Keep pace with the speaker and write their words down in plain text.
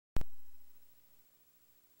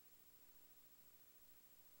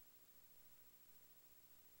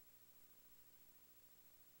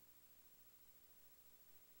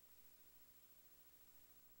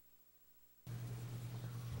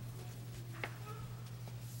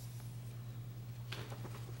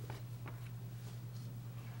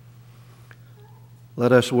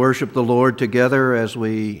Let us worship the Lord together as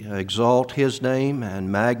we exalt His name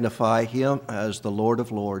and magnify Him as the Lord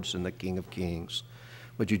of Lords and the King of Kings.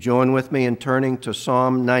 Would you join with me in turning to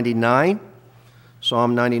Psalm 99?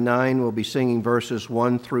 Psalm 99, we'll be singing verses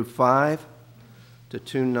 1 through 5 to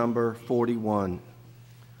tune number 41.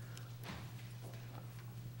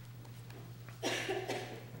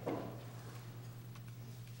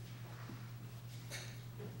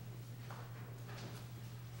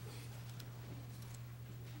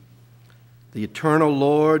 The eternal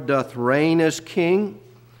Lord doth reign as King.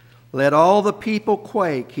 Let all the people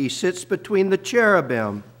quake. He sits between the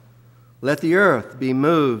cherubim. Let the earth be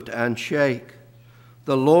moved and shake.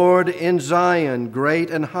 The Lord in Zion,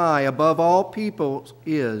 great and high, above all peoples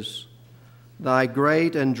is. Thy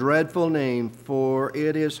great and dreadful name, for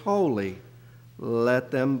it is holy.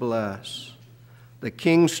 Let them bless. The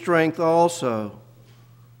King's strength also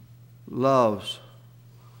loves.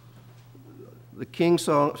 The King's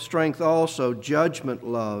strength also judgment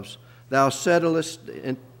loves. Thou settlest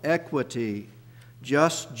in equity.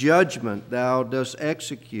 Just judgment thou dost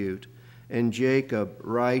execute in Jacob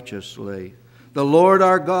righteously. The Lord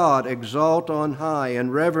our God exalt on high,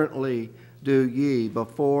 and reverently do ye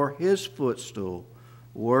before His footstool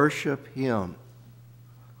worship Him.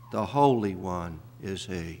 The Holy One is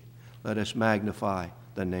He. Let us magnify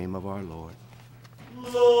the name of our Lord.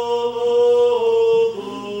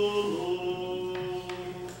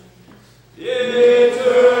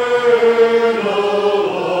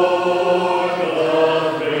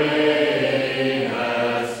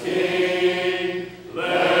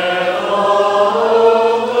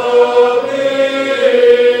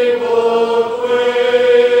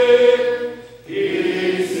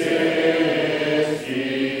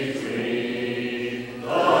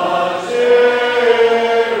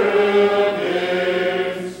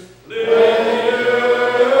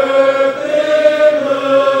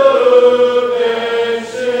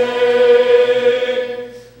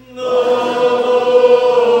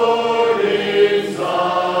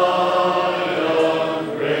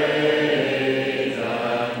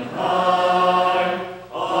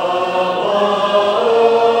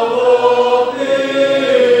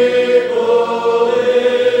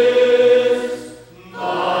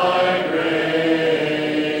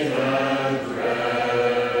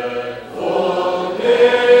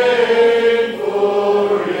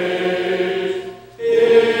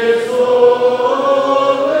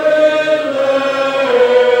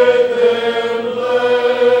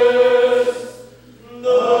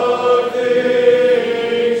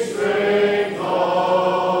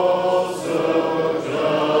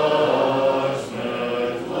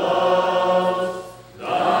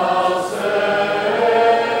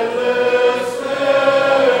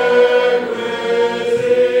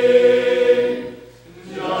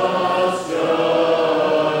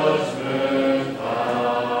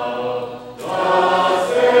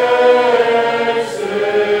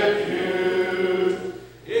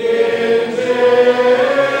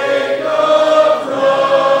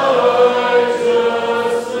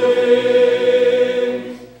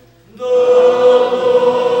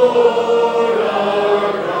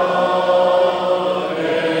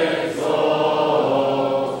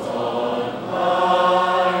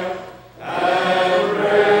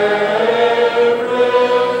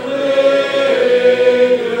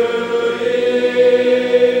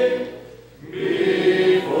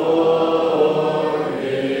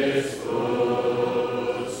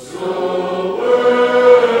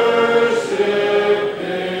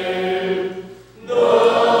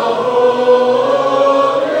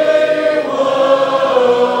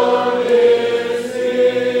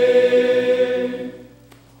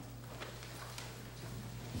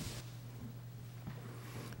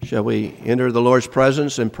 Shall we enter the Lord's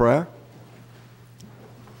presence in prayer?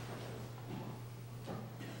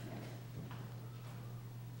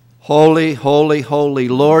 Holy, holy, holy,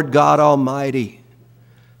 Lord God Almighty,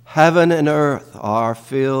 heaven and earth are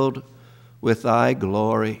filled with Thy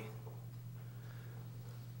glory.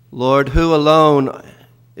 Lord, who alone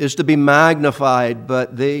is to be magnified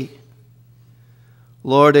but Thee?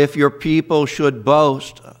 Lord, if Your people should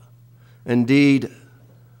boast, indeed,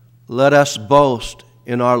 let us boast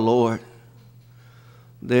in our Lord,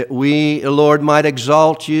 that we, Lord, might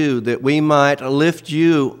exalt You, that we might lift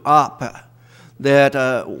You up,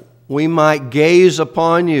 that we might gaze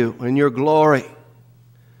upon You in Your glory,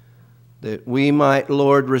 that we might,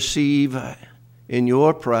 Lord, receive in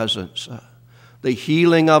Your presence the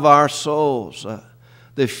healing of our souls,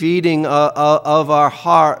 the feeding of our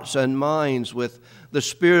hearts and minds with the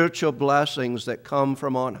spiritual blessings that come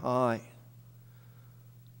from on high.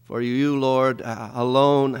 For you, Lord,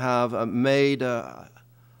 alone have made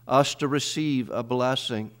us to receive a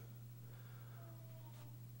blessing.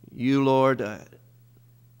 You, Lord,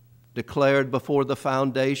 declared before the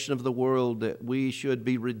foundation of the world that we should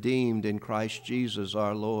be redeemed in Christ Jesus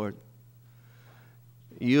our Lord.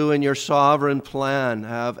 You in your sovereign plan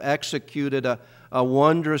have executed a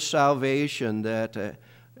wondrous salvation that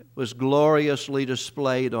was gloriously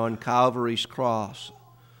displayed on Calvary's cross,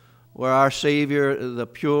 where our Savior, the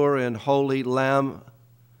pure and holy Lamb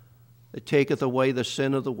that taketh away the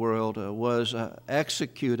sin of the world, was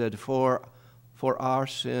executed for our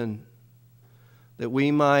sin, that we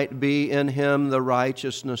might be in him the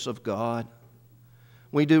righteousness of God.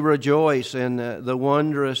 We do rejoice in the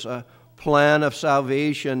wondrous plan of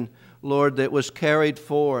salvation, Lord, that was carried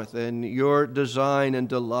forth in your design and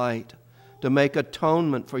delight to make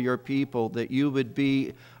atonement for your people, that you would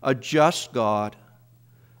be a just God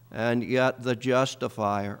and yet the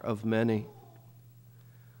justifier of many.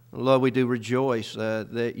 Lord, we do rejoice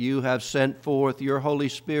that you have sent forth your Holy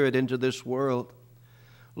Spirit into this world,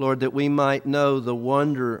 Lord, that we might know the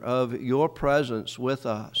wonder of your presence with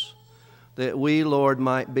us, that we, Lord,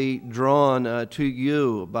 might be drawn to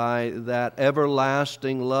you by that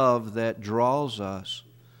everlasting love that draws us,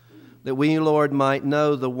 that we, Lord, might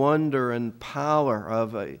know the wonder and power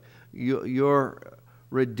of your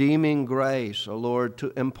redeeming grace, Lord,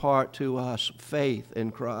 to impart to us faith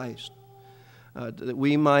in Christ, that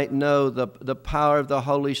we might know the power of the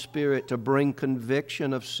Holy Spirit to bring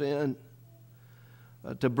conviction of sin,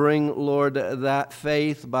 to bring, Lord, that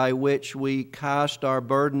faith by which we cast our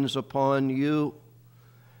burdens upon you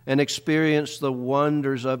and experience the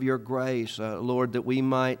wonders of your grace, Lord, that we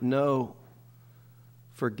might know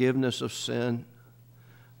forgiveness of sin,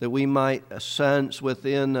 that we might sense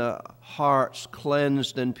within hearts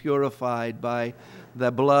cleansed and purified by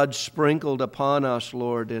the blood sprinkled upon us,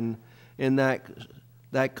 Lord, in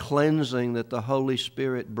that cleansing that the Holy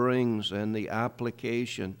Spirit brings and the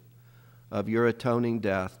application of your atoning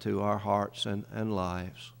death to our hearts and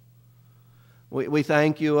lives. We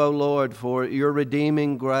thank you, O Lord, for your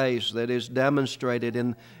redeeming grace that is demonstrated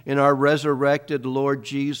in our resurrected Lord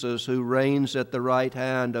Jesus, who reigns at the right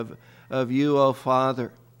hand of you, O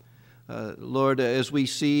Father. Lord, as we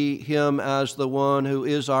see him as the one who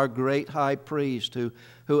is our great high priest,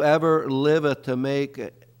 who ever liveth to make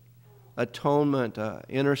atonement,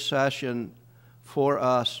 intercession for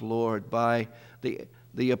us, Lord, by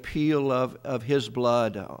the appeal of his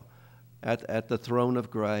blood at the throne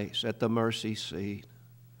of grace, at the mercy seat.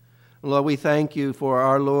 Lord, we thank you for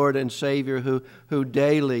our Lord and Savior who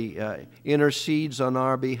daily intercedes on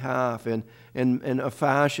our behalf in a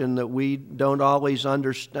fashion that we don't always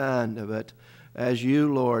understand, but as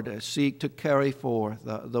you, Lord, seek to carry forth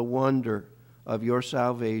the wonder of your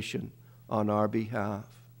salvation on our behalf.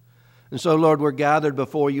 And so, Lord, we're gathered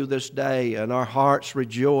before you this day, and our hearts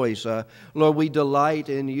rejoice. Lord, we delight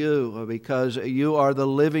in you because you are the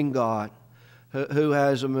living God who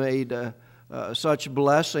has made such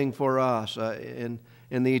blessing for us in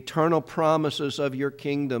the eternal promises of your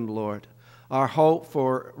kingdom, Lord. Our hope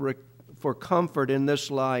for comfort in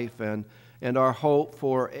this life and our hope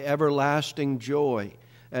for everlasting joy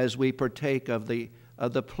as we partake of the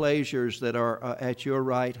pleasures that are at your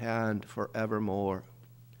right hand forevermore.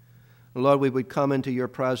 Lord, we would come into your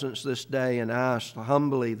presence this day and ask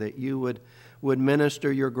humbly that you would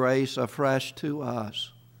minister your grace afresh to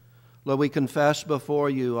us. Lord, we confess before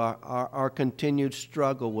you our continued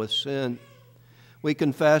struggle with sin. We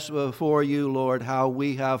confess before you, Lord, how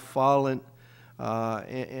we have fallen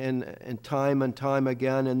in time and time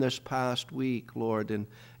again in this past week, Lord,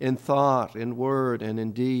 in thought, in word, and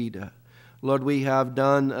in deed. Lord, we have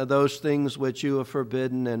done those things which you have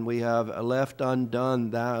forbidden, and we have left undone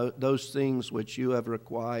those things which you have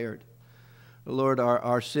required. Lord,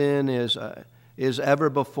 our sin is ever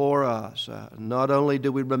before us. Not only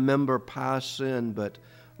do we remember past sin, but,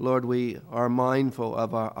 Lord, we are mindful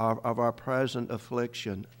of our present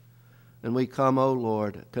affliction. And we come, O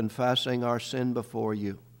Lord, confessing our sin before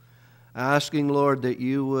you, asking, Lord, that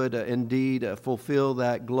you would indeed fulfill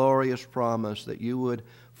that glorious promise, that you would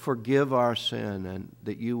forgive our sin and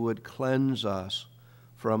that you would cleanse us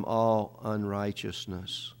from all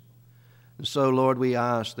unrighteousness. And so, Lord, we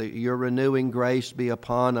ask that your renewing grace be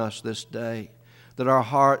upon us this day, that our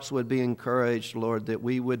hearts would be encouraged, Lord, that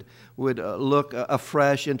we would look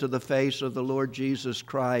afresh into the face of the Lord Jesus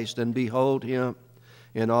Christ and behold him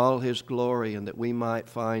in all his glory, and that we might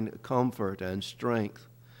find comfort and strength,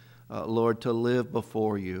 Lord, to live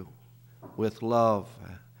before you with love,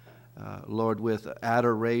 Lord, with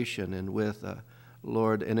adoration and with,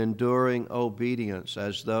 Lord, an enduring obedience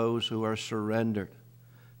as those who are surrendered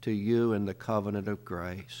to you in the covenant of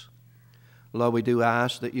grace. Lord, we do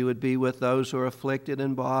ask that you would be with those who are afflicted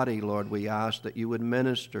in body. Lord, we ask that you would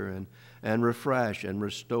minister and refresh and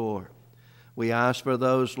restore. We ask for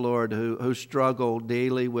those, Lord, who struggle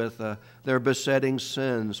daily with their besetting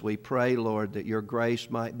sins. We pray, Lord, that your grace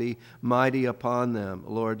might be mighty upon them.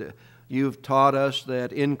 Lord, you've taught us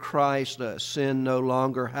that in Christ sin no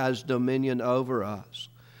longer has dominion over us.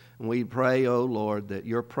 And we pray, O Lord, that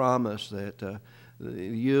your promise that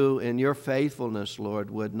you in your faithfulness,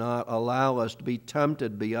 Lord, would not allow us to be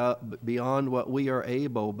tempted beyond what we are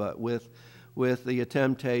able, but with the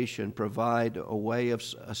temptation, provide a way of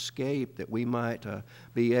escape that we might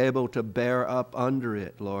be able to bear up under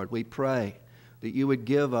it, Lord. We pray that you would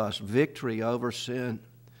give us victory over sin.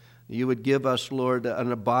 You would give us, Lord,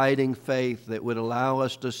 an abiding faith that would allow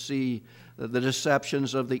us to see the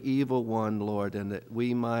deceptions of the evil one, Lord, and that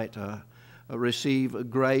we might receive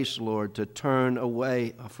grace, Lord, to turn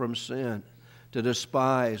away from sin, to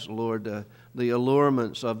despise, Lord, the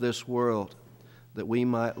allurements of this world, that we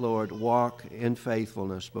might, Lord, walk in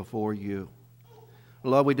faithfulness before you.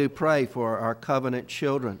 Lord, we do pray for our covenant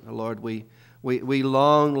children. Lord, we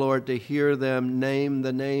long, Lord, to hear them name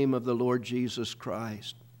the name of the Lord Jesus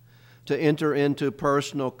Christ, to enter into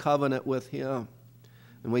personal covenant with him.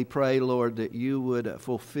 And we pray, Lord, that you would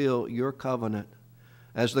fulfill your covenant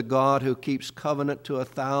as the God who keeps covenant to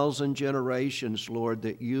 1,000 generations, Lord,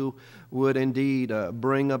 that you would indeed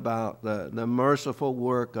bring about the merciful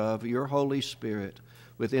work of your Holy Spirit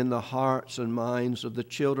within the hearts and minds of the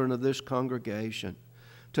children of this congregation,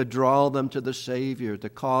 to draw them to the Savior, to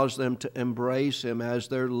cause them to embrace him as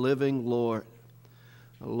their living Lord.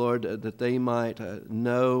 Lord, that they might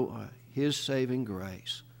know his saving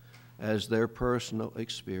grace as their personal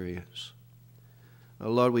experience.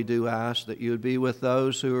 Lord, we do ask that you would be with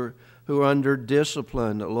those who are under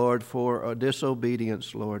discipline, Lord, for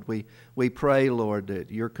disobedience, Lord. We pray, Lord,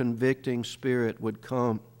 that your convicting spirit would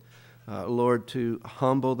come, Lord, to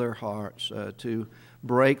humble their hearts, to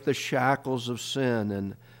break the shackles of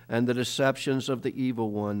sin and the deceptions of the evil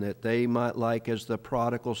one, that they might, like as the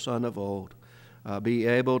prodigal son of old, be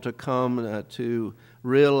able to come to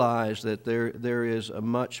realize that there is a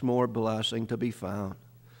much more blessing to be found,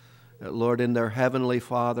 Lord, in their heavenly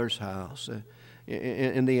Father's house,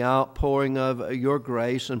 in the outpouring of your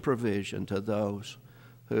grace and provision to those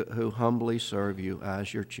who humbly serve you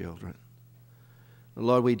as your children.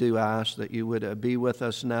 Lord, we do ask that you would be with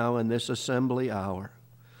us now in this assembly hour.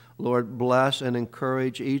 Lord, bless and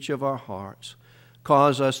encourage each of our hearts.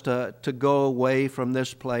 Cause us to go away from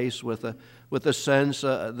this place with a sense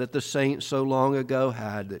that the saints so long ago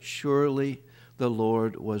had, that surely the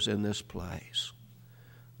Lord was in this place.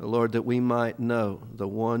 Lord, that we might know the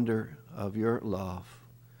wonder of your love,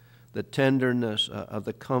 the tenderness of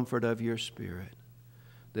the comfort of your Spirit,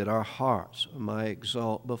 that our hearts might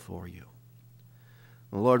exalt before you.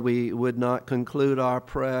 Lord, we would not conclude our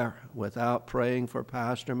prayer without praying for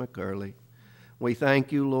Pastor McCurley. We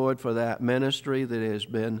thank you, Lord, for that ministry that has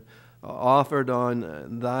been offered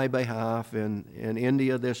on thy behalf in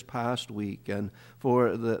India this past week, and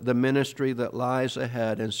for the ministry that lies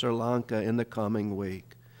ahead in Sri Lanka in the coming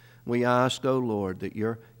week. We ask, O Lord, that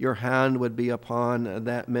your hand would be upon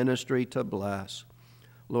that ministry to bless.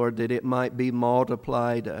 Lord, that it might be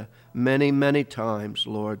multiplied many, many times,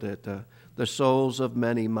 Lord, that the souls of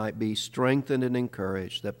many might be strengthened and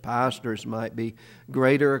encouraged, that pastors might be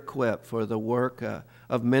greater equipped for the work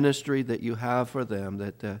of ministry that you have for them,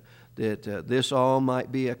 that this all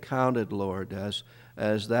might be accounted, Lord,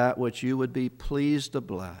 as that which you would be pleased to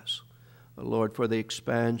bless, Lord, for the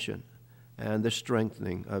expansion and the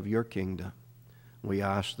strengthening of your kingdom. We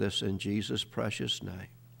ask this in Jesus' precious name.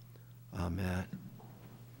 Amen.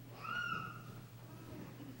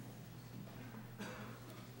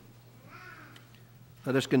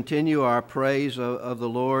 Let us continue our praise of the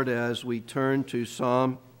Lord as we turn to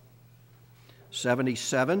Psalm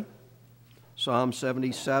 77. Psalm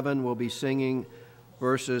 77, we'll be singing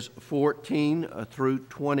verses 14 through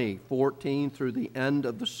 20, 14 through the end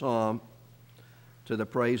of the psalm, to the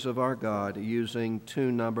praise of our God, using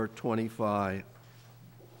tune number 25.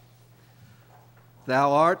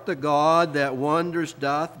 Thou art the God that wonders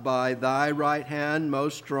doth by thy right hand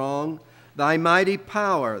most strong. Thy mighty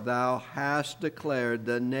power thou hast declared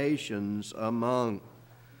the nations among.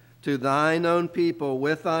 To thine own people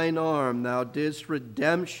with thine arm thou didst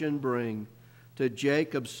redemption bring, to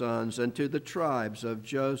Jacob's sons and to the tribes of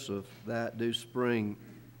Joseph that do spring.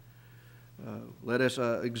 Let us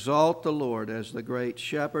exalt the Lord as the great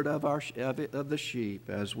shepherd of the sheep,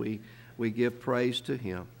 as we give praise to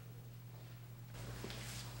him.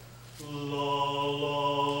 La, la,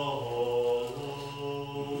 la.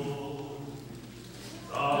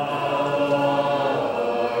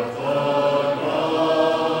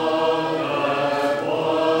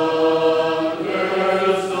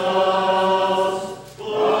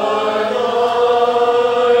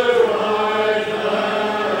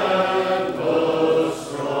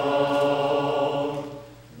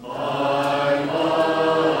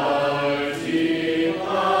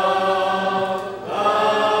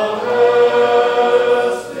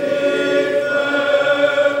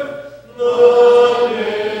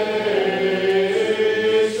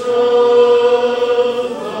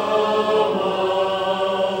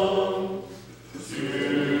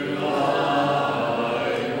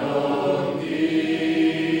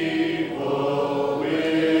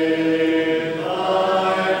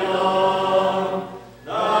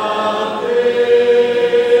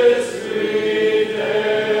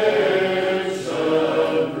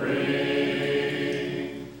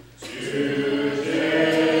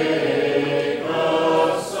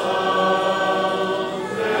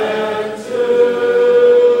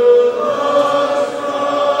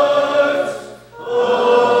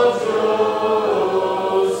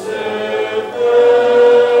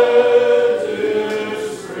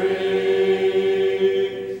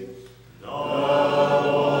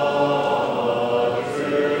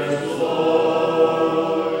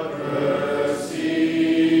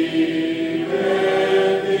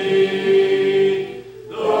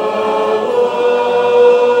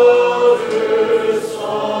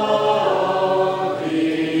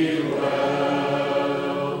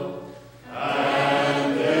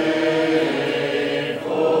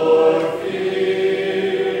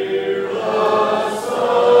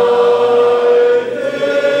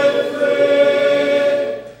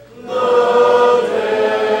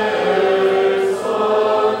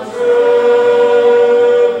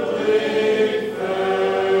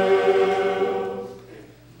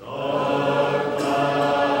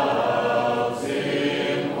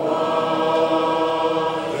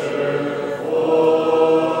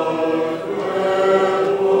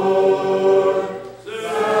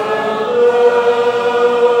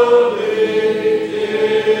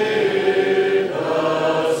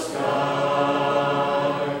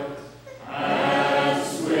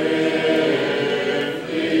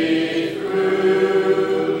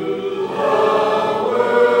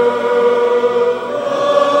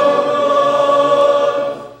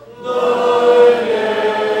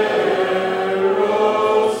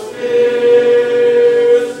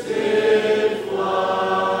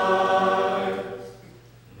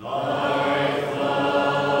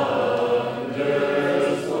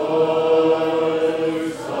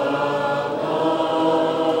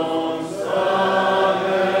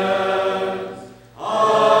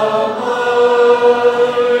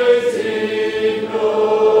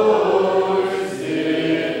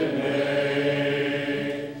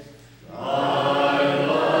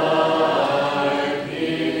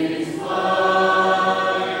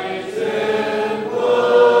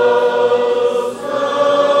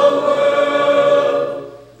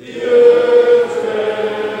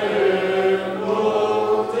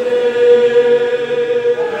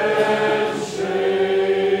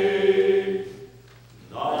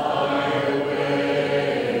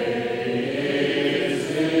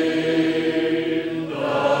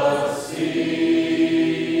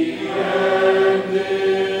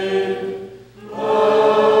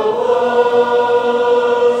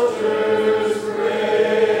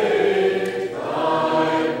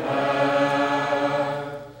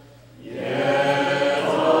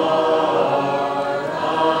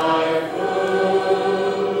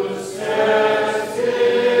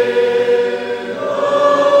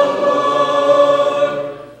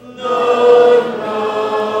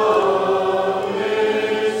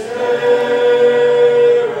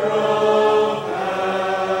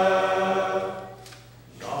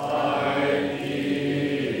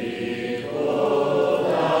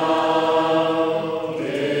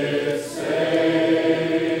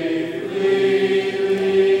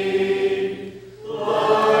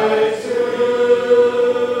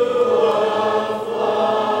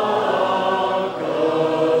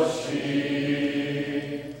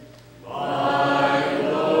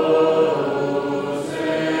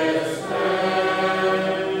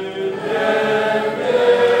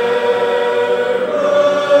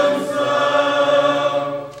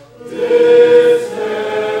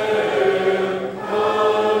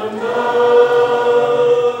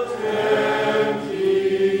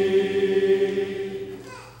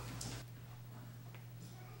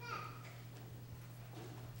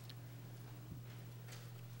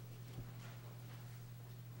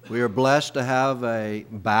 We are blessed to have a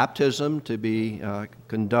baptism to be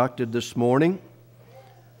conducted this morning.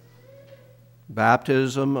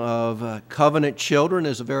 Baptism of covenant children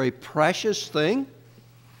is a very precious thing.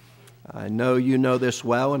 I know you know this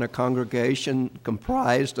well in a congregation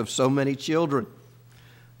comprised of so many children.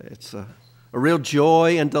 It's a real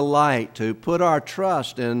joy and delight to put our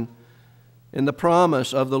trust in the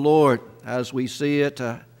promise of the Lord as we see it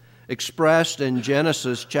expressed in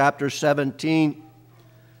Genesis chapter 17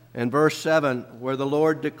 and verse 7, where the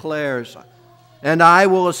Lord declares, "And I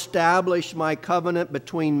will establish my covenant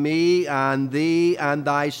between me and thee and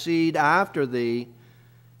thy seed after thee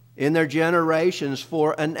in their generations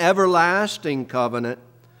for an everlasting covenant,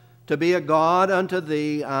 to be a God unto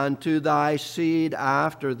thee and to thy seed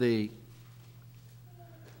after thee."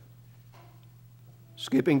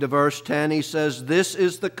 Skipping to verse 10, he says, "This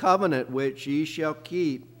is the covenant which ye shall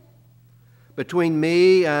keep between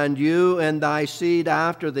me and you and thy seed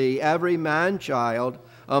after thee. Every man-child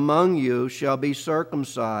among you shall be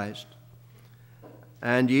circumcised.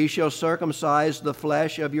 And ye shall circumcise the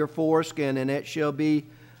flesh of your foreskin, and it shall be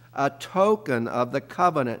a token of the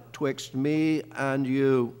covenant twixt me and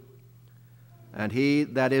you. And he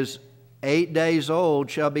that is 8 days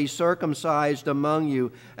old shall be circumcised among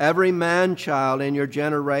you, every man-child in your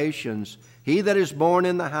generations, he that is born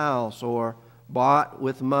in the house or bought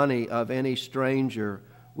with money of any stranger,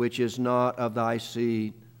 which is not of thy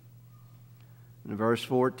seed." In verse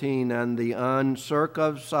 14, "And the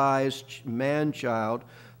uncircumcised man-child,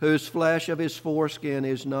 whose flesh of his foreskin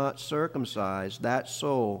is not circumcised, that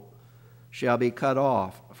soul shall be cut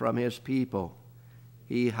off from his people.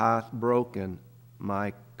 He hath broken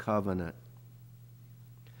my covenant."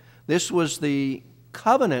 This was the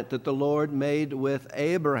covenant that the Lord made with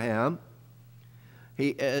Abraham.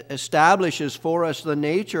 He establishes for us the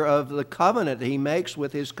nature of the covenant he makes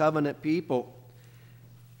with his covenant people.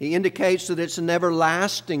 He indicates that it's an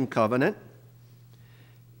everlasting covenant.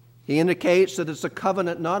 He indicates that it's a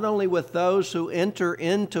covenant not only with those who enter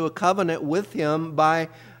into a covenant with him by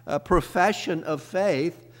a profession of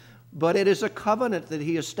faith, but it is a covenant that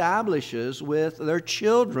he establishes with their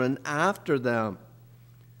children after them.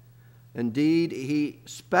 Indeed, he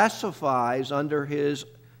specifies under his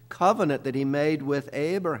covenant that he made with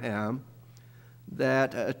Abraham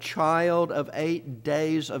that a child of 8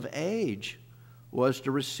 days of age was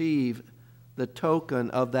to receive the token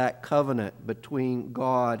of that covenant between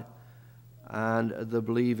God and the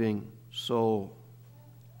believing soul.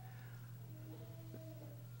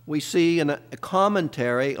 We see in a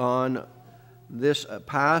commentary on this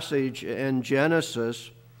passage in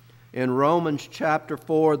Genesis, in Romans chapter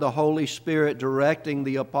 4, the Holy Spirit directing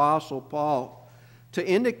the Apostle Paul to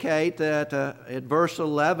indicate that at verse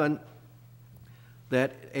 11,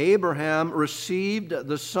 that Abraham received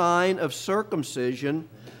the sign of circumcision,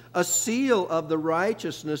 a seal of the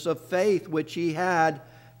righteousness of faith which he had,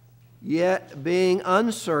 yet being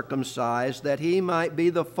uncircumcised, that he might be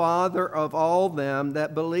the father of all them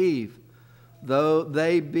that believe, though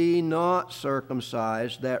they be not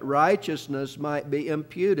circumcised, that righteousness might be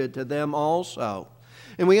imputed to them also.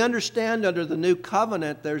 And we understand under the new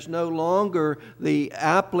covenant there's no longer the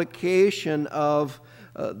application of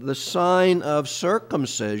the sign of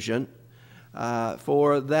circumcision,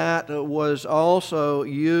 for that was also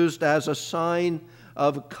used as a sign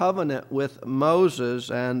of covenant with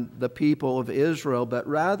Moses and the people of Israel, but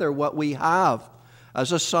rather what we have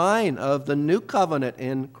as a sign of the new covenant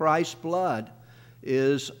in Christ's blood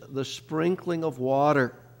is the sprinkling of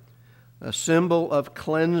water, a symbol of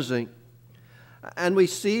cleansing. And we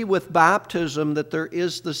see with baptism that there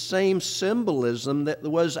is the same symbolism that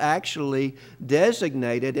was actually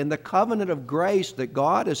designated in the covenant of grace that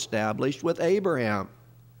God established with Abraham.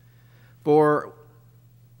 For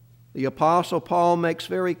the Apostle Paul makes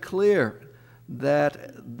very clear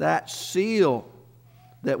that that seal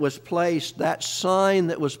that was placed, that sign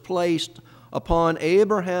that was placed upon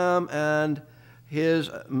Abraham and his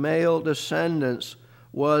male descendants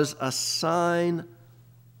was a sign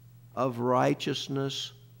of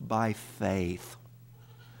righteousness by faith,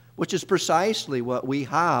 which is precisely what we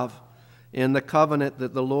have in the covenant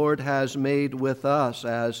that the Lord has made with us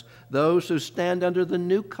as those who stand under the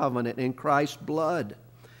new covenant in Christ's blood.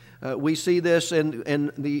 We see this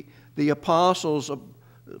in the apostles'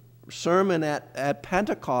 sermon at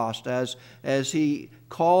Pentecost as he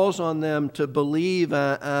calls on them to believe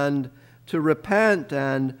and to repent,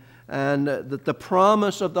 and that the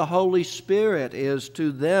promise of the Holy Spirit is to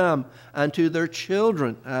them and to their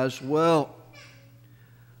children as well.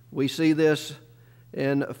 We see this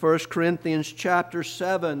in 1 Corinthians chapter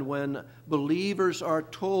 7 when believers are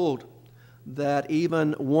told that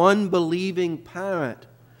even one believing parent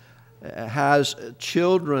has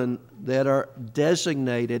children that are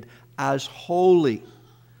designated as holy,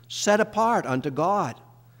 set apart unto God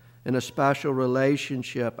in a special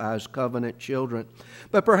relationship as covenant children.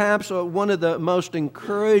 But perhaps one of the most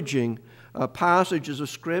encouraging passages of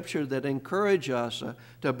Scripture that encourage us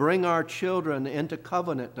to bring our children into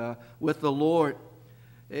covenant with the Lord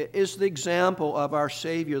is the example of our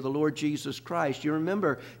Savior, the Lord Jesus Christ. You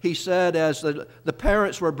remember, He said as the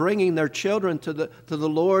parents were bringing their children to the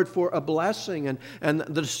Lord for a blessing, and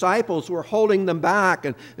the disciples were holding them back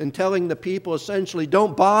and telling the people essentially,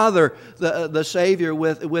 don't bother the Savior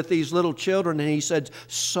with these little children. And He said,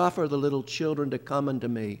 suffer the little children to come unto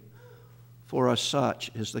me, for as such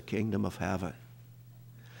is the kingdom of heaven.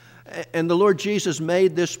 And the Lord Jesus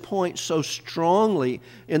made this point so strongly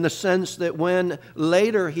in the sense that when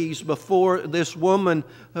later He's before this woman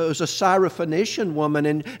who's a Syrophoenician woman,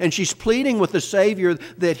 and she's pleading with the Savior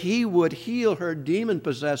that He would heal her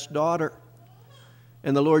demon-possessed daughter.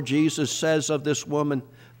 And the Lord Jesus says of this woman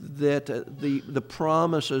that the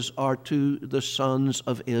promises are to the sons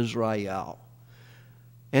of Israel.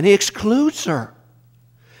 And He excludes her.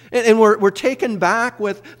 And we're taken back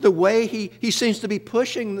with the way he seems to be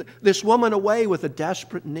pushing this woman away with a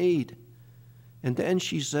desperate need. And then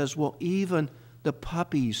she says, well, even the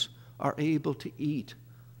puppies are able to eat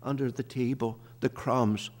under the table the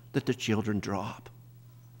crumbs that the children drop.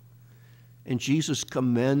 And Jesus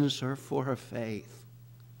commends her for her faith.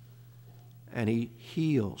 And He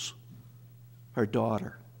heals her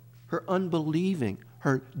daughter, her unbelieving,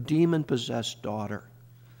 her demon-possessed daughter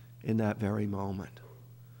in that very moment.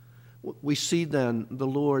 We see then the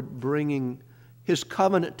Lord bringing His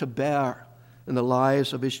covenant to bear in the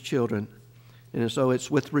lives of His children. And so it's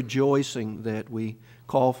with rejoicing that we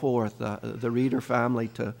call forth the Reeder family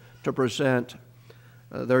to present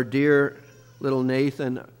their dear little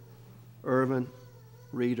Nathan Irvin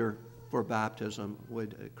Reeder for baptism.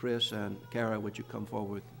 Would Chris and Kara, would you come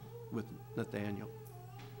forward with Nathaniel?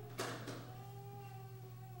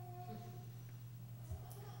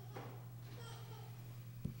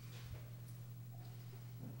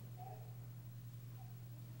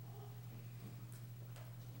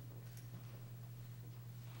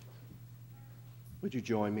 Would you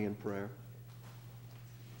join me in prayer?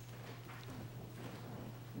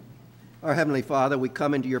 Our Heavenly Father, we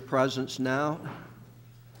come into Your presence now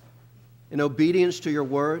in obedience to Your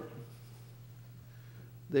word,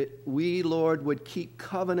 that we, Lord, would keep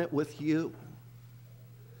covenant with You,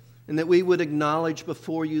 and that we would acknowledge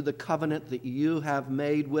before You the covenant that You have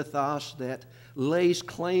made with us that lays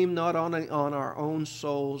claim not on our own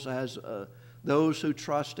souls as those who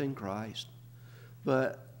trust in Christ,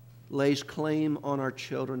 but lays claim on our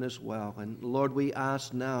children as well. And Lord, we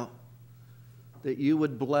ask now that You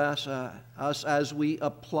would bless us as we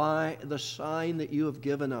apply the sign that You have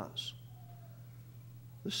given us,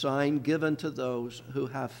 the sign given to those who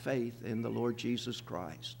have faith in the Lord Jesus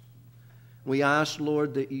Christ. We ask,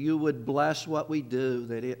 Lord, that You would bless what we do,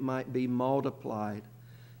 that it might be multiplied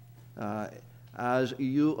as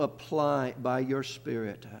You apply by Your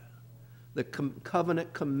Spirit the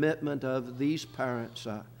covenant commitment of these parents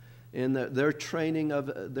in their training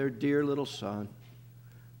of their dear little son.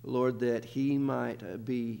 Lord, that he might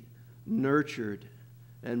be nurtured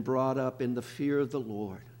and brought up in the fear of the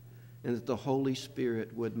Lord, and that the Holy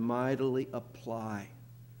Spirit would mightily apply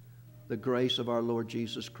the grace of our Lord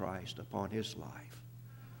Jesus Christ upon his life.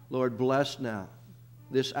 Lord, bless now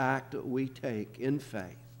this act that we take in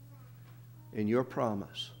faith in Your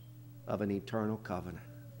promise of an eternal covenant.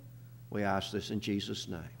 We ask this in Jesus'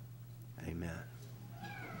 name. Amen.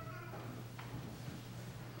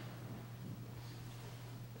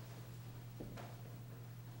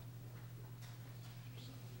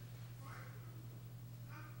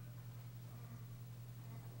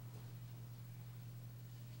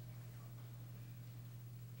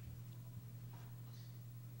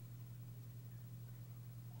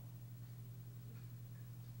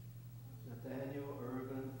 Nathaniel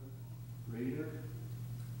Irvin Reeder,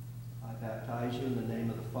 I baptize you in the name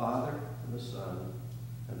of the Father, and the Son,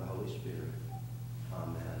 and the Holy Spirit.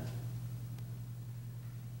 Amen.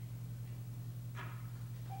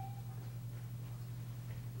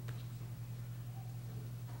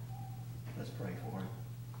 Let's pray for him.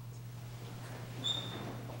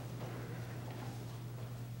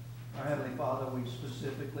 Our Heavenly Father, we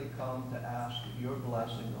specifically come to ask Your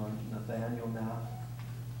blessing on Nathaniel now.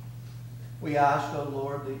 We ask, O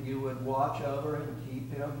Lord, that You would watch over him,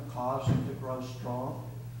 keep him, cause him to grow strong,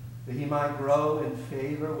 that he might grow in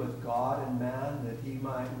favor with God and man, that he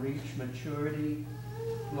might reach maturity.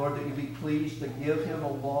 Lord, that You be pleased to give him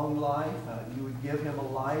a long life. You would give him a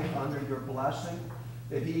life under Your blessing,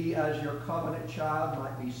 that he, as your covenant child,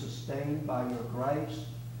 might be sustained by your grace.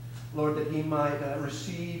 Lord, that he might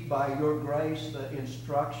receive by your grace the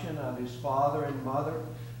instruction of his father and mother,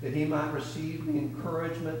 that he might receive the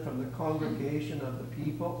encouragement from the congregation of the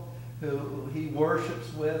people who he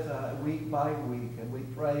worships with week by week. And we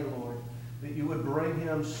pray, Lord, that you would bring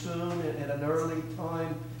him soon at an early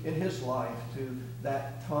time in his life to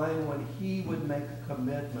that time when he would make a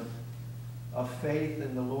commitment of faith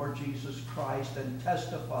in the Lord Jesus Christ and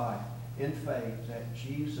testify in faith that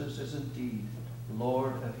Jesus is indeed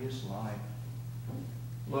Lord of his life.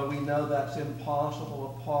 Lord, we know that's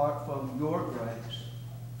impossible apart from your grace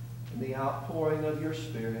and the outpouring of your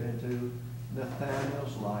Spirit into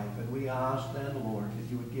Nathaniel's life. And we ask then, Lord,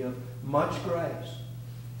 that you would give much grace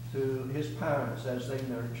to his parents as they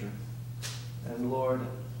nurture. And Lord,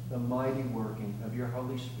 the mighty working of your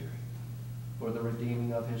Holy Spirit for the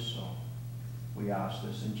redeeming of his soul. We ask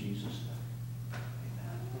this in Jesus' name.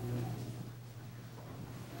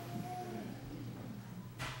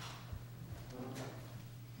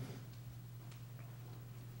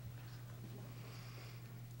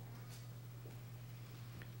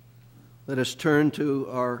 Let us turn to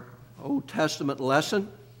our Old Testament lesson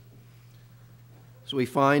as we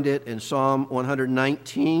find it in Psalm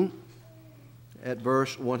 119 at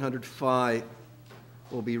verse 105.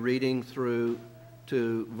 We'll be reading through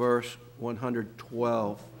to verse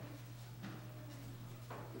 112.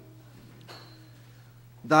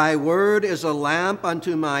 Thy word is a lamp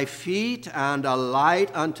unto my feet and a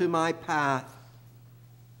light unto my path.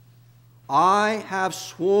 I have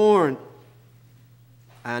sworn,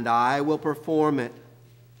 and I will perform it,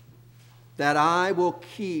 that I will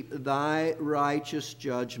keep thy righteous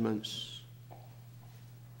judgments.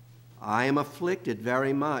 I am afflicted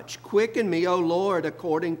very much. Quicken me, O Lord,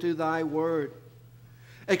 according to thy word.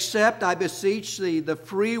 Accept, I beseech thee, the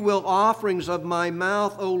freewill offerings of my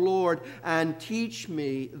mouth, O Lord, and teach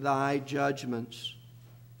me thy judgments.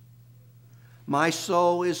 My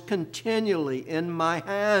soul is continually in my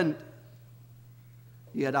hand,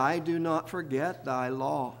 yet I do not forget thy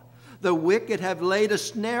law. The wicked have laid a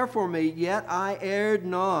snare for me, yet I erred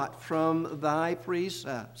not from thy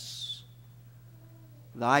precepts.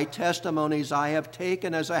 Thy testimonies I have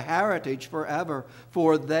taken as a heritage forever,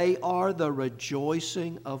 for they are the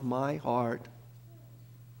rejoicing of my heart.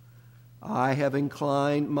 I have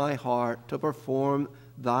inclined my heart to perform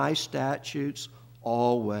thy statutes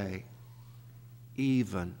always,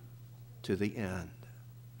 even to the end.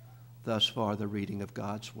 Thus far the reading of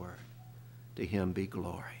God's word. To him be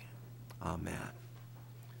glory. Amen.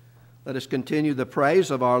 Let us continue the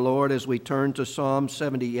praise of our Lord as we turn to Psalm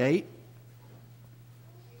 78.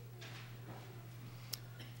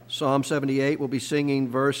 Psalm 78, we'll be singing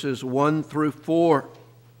verses 1 through 4.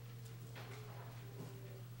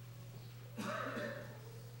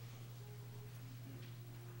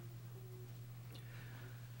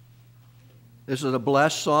 This is a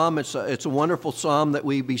blessed psalm. It's a wonderful psalm that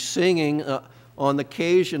we be singing on the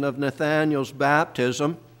occasion of Nathaniel's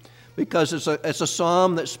baptism, because it's a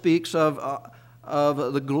psalm that speaks of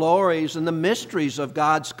the glories and the mysteries of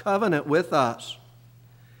God's covenant with us.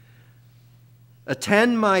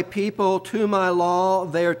 Attend my people to my law,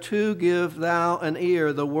 thereto give thou an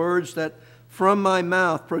ear. The words that from my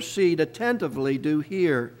mouth proceed attentively do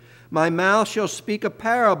hear. My mouth shall speak a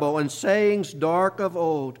parable and sayings dark of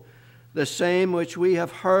old, the same which we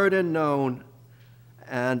have heard and known,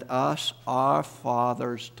 and us our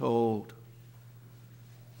fathers told.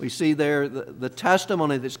 We see there the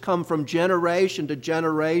testimony that's come from generation to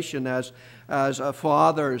generation as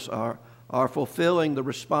fathers are fulfilling the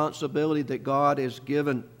responsibility that God has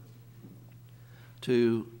given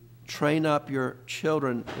to train up your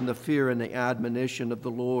children in the fear and the admonition of the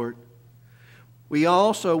Lord. We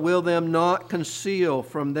also will them not conceal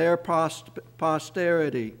from their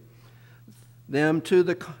posterity, them to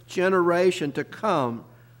the generation to come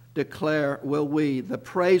declare will we the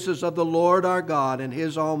praises of the Lord our God and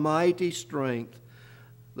his almighty strength,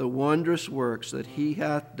 the wondrous works that he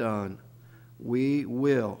hath done. We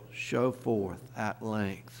will show forth at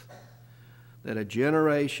length, that a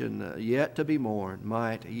generation yet to be born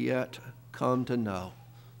might yet come to know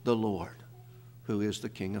the Lord, who is the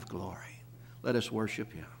King of glory. Let us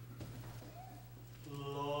worship him.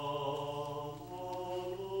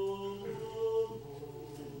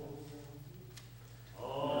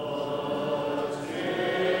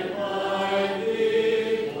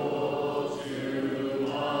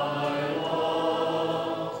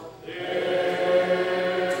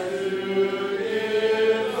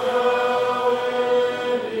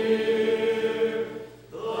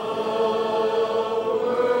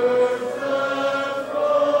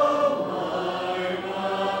 My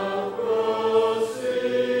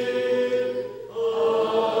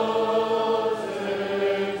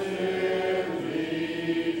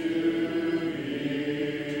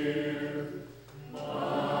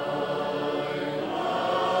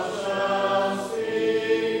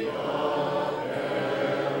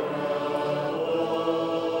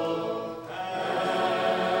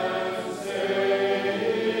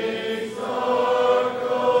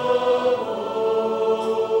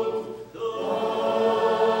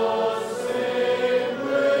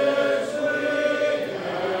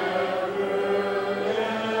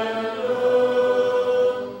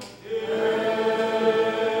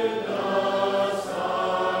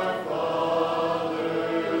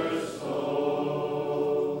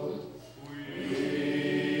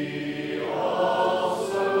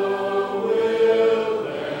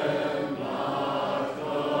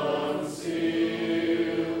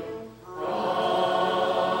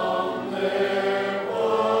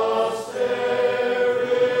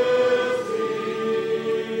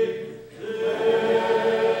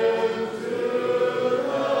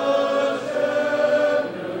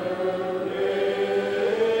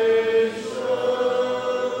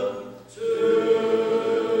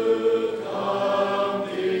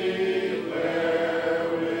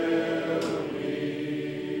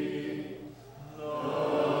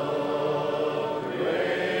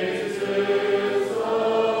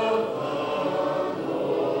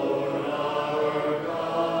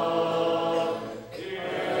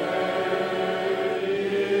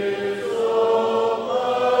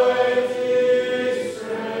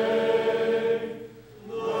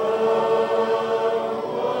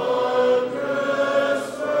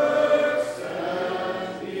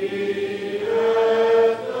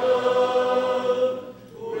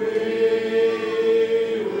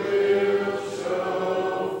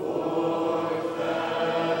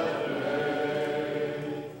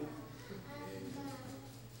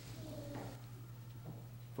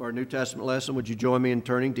our New Testament lesson, would you join me in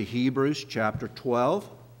turning to Hebrews chapter 12?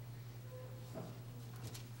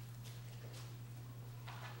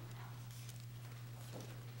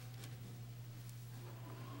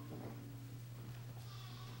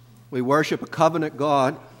 We worship a covenant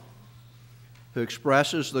God who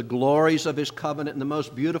expresses the glories of his covenant in the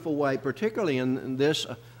most beautiful way, particularly in this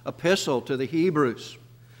epistle to the Hebrews,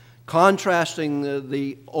 contrasting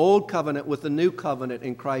the old covenant with the new covenant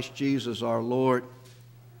in Christ Jesus our Lord.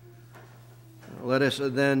 Let us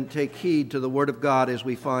then take heed to the word of God as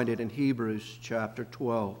we find it in Hebrews chapter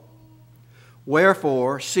 12.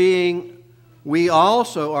 Wherefore, seeing we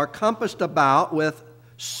also are compassed about with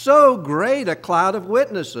so great a cloud of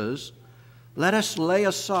witnesses, let us lay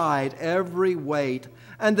aside every weight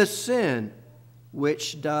and the sin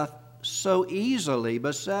which doth so easily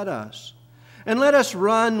beset us, and let us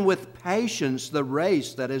run with patience the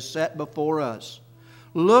race that is set before us,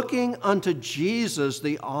 looking unto Jesus,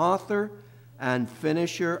 the author and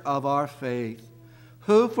finisher of our faith,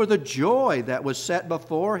 who for the joy that was set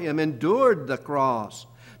before him endured the cross,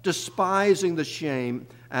 despising the shame,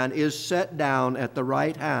 and is set down at the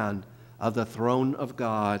right hand of the throne of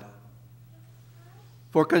God.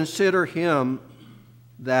 For consider him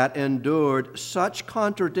that endured such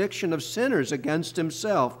contradiction of sinners against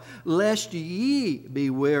himself, lest ye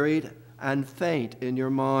be wearied and faint in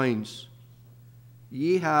your minds.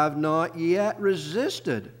 Ye have not yet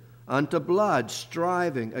resisted unto blood,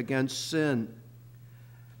 striving against sin.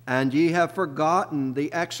 And ye have forgotten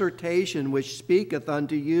the exhortation which speaketh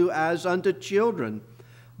unto you as unto children.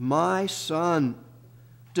 My son,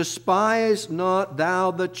 despise not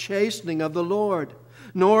thou the chastening of the Lord,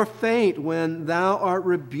 nor faint when thou art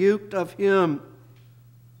rebuked of him.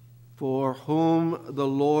 For whom the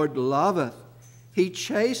Lord loveth, he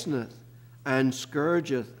chasteneth, and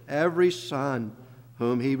scourgeth every son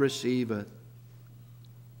whom he receiveth.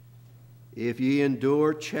 If ye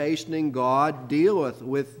endure chastening, God dealeth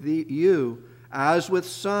with you as with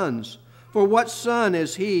sons. For what son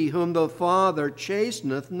is he whom the Father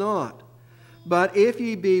chasteneth not? But if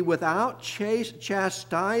ye be without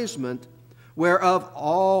chastisement, whereof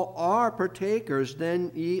all are partakers,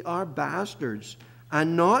 then ye are bastards,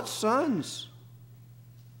 and not sons.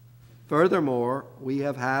 Furthermore, we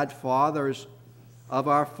have had fathers of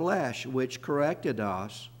our flesh which corrected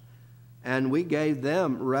us, and we gave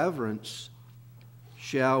them reverence.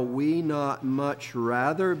 Shall we not much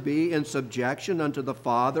rather be in subjection unto the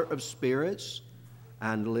Father of spirits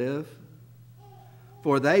and live?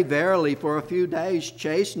 For they verily for a few days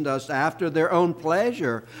chastened us after their own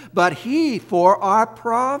pleasure, but he for our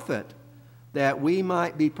profit, that we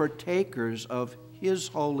might be partakers of his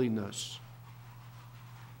holiness.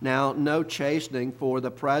 Now no chastening for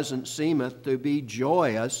the present seemeth to be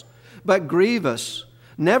joyous, but grievous.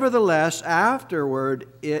 Nevertheless, afterward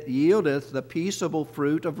it yieldeth the peaceable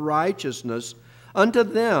fruit of righteousness unto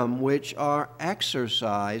them which are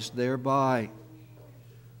exercised thereby.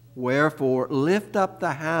 Wherefore, lift up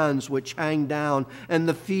the hands which hang down, and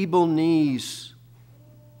the feeble knees,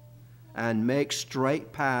 and make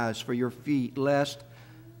straight paths for your feet, lest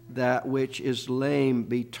that which is lame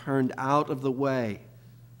be turned out of the way,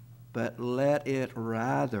 but let it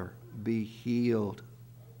rather be healed.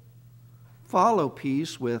 Follow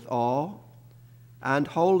peace with all, and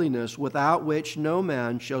holiness, without which no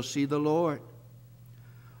man shall see the Lord.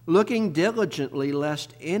 Looking diligently,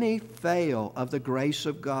 lest any fail of the grace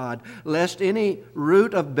of God, lest any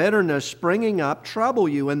root of bitterness springing up trouble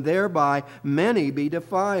you, and thereby many be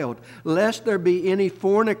defiled, lest there be any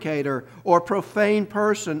fornicator or profane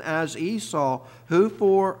person as Esau, who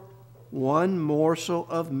for one morsel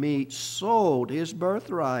of meat sold his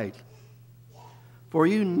birthright. For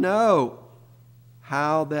you know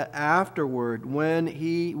how that afterward, when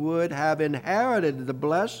he would have inherited the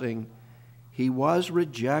blessing, he was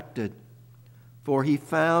rejected. For he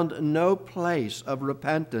found no place of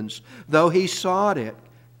repentance, though he sought it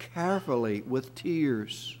carefully with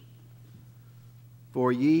tears. For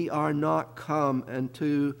ye are not come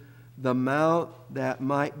unto the mount that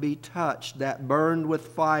might be touched, that burned with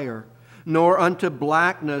fire, nor unto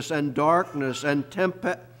blackness and darkness and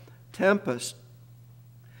tempest,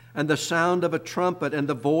 and the sound of a trumpet, and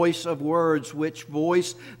the voice of words, which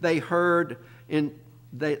voice they that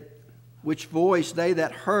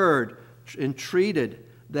heard entreated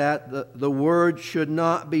that the word should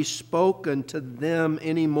not be spoken to them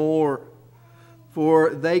any more, for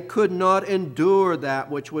they could not endure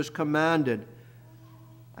that which was commanded.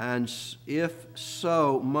 And if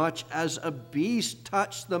so much as a beast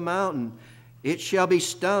touch the mountain, it shall be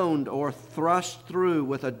stoned or thrust through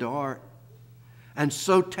with a dart. And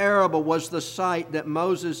so terrible was the sight that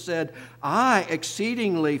Moses said, I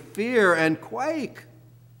exceedingly fear and quake.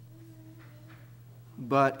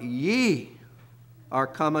 But ye are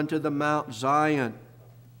come unto the Mount Zion,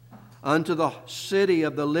 unto the city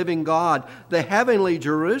of the living God, the heavenly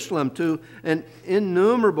Jerusalem, to an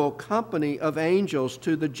innumerable company of angels,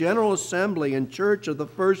 to the general assembly and church of the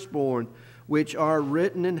firstborn, which are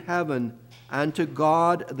written in heaven, and to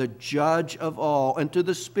God the judge of all, and to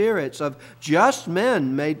the spirits of just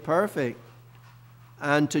men made perfect,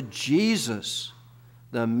 and to Jesus,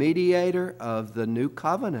 the mediator of the new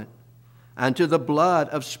covenant, and to the blood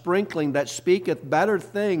of sprinkling that speaketh better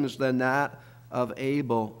things than that of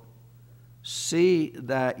Abel. See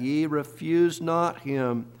that ye refuse not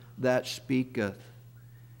him that speaketh.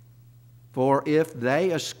 For if they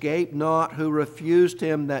escape not who refused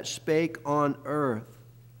him that spake on earth,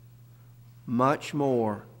 much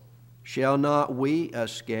more shall not we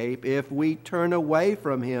escape if we turn away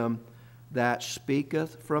from him that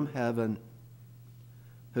speaketh from heaven,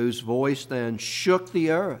 whose voice then shook the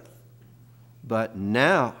earth. But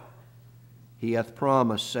now he hath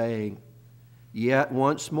promised, saying, Yet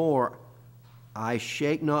once more I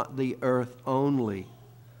shake not the earth only,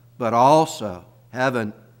 but also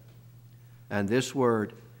heaven. And this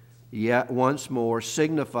word, yet once more,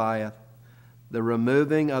 signifieth the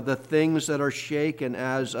removing of the things that are shaken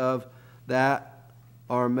as of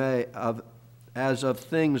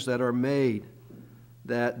things that are made,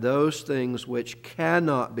 that those things which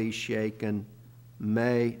cannot be shaken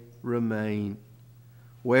may remain.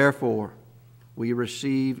 Wherefore we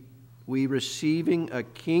receiving a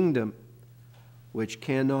kingdom which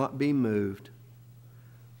cannot be moved,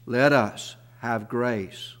 let us have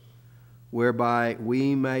grace, whereby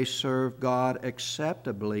we may serve God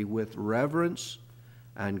acceptably with reverence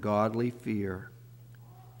and godly fear.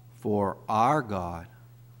 For our God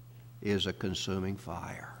is a consuming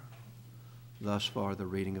fire. Thus far the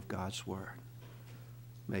reading of God's word.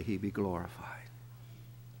 May he be glorified.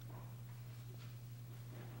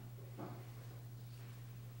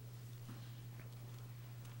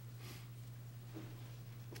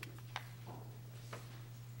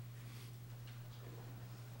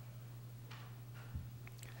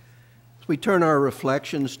 We turn our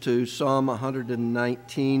reflections to Psalm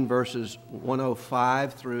 119, verses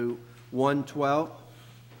 105 through 112.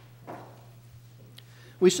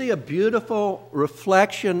 We see a beautiful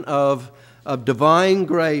reflection of divine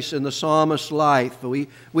grace in the psalmist's life.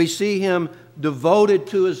 We see him devoted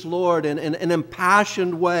to his Lord in an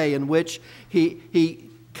impassioned way in which he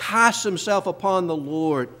casts himself upon the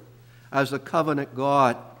Lord as the covenant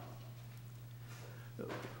God.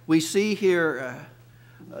 We see here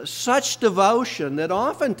such devotion that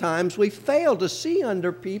oftentimes we fail to see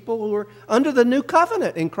under people who are under the new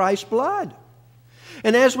covenant in Christ's blood.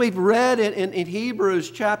 And as we've read in Hebrews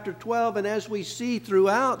chapter 12, and as we see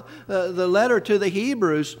throughout the letter to the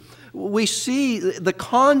Hebrews, we see the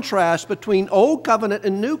contrast between Old Covenant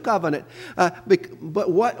and New Covenant. But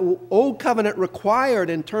what Old Covenant required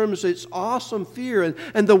in terms of its awesome fear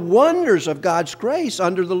and the wonders of God's grace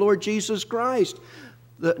under the Lord Jesus Christ.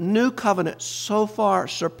 The New Covenant so far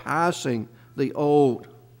surpassing the Old.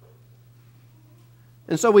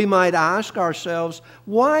 And so we might ask ourselves,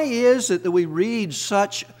 why is it that we read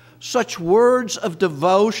such words of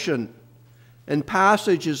devotion in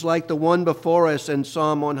passages like the one before us in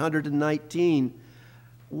Psalm 119?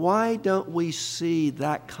 Why don't we see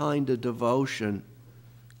that kind of devotion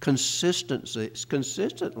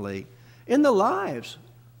consistently in the lives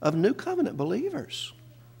of New Covenant believers?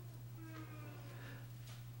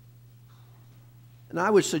 And I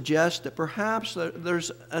would suggest that perhaps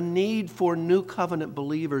there's a need for New Covenant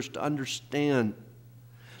believers to understand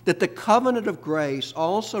that the covenant of grace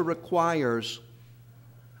also requires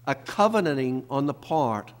a covenanting on the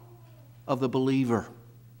part of the believer.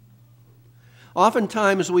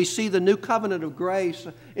 Oftentimes we see the new covenant of grace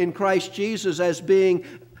in Christ Jesus as being,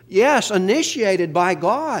 yes, initiated by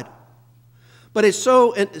God. But it's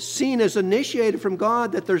so seen as initiated from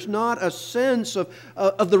God that there's not a sense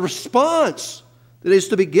of the response that is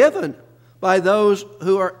to be given by those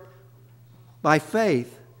who are, by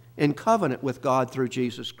faith, in covenant with God through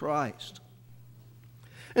Jesus Christ.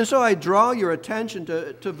 And so I draw your attention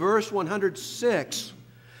to verse 106,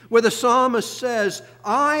 where the psalmist says,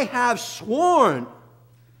 I have sworn,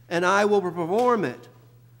 and I will perform it,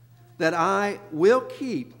 that I will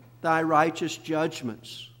keep thy righteous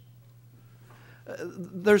judgments.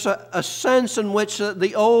 There's a sense in which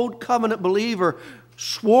the old covenant believer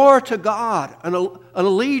swore to God an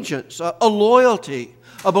allegiance, a loyalty,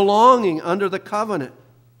 a belonging under the covenant.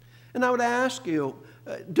 And I would ask you,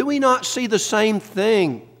 do we not see the same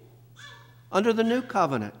thing under the new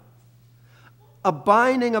covenant. A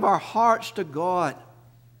binding of our hearts to God.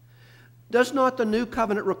 Does not the new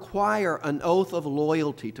covenant require an oath of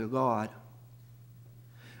loyalty to God?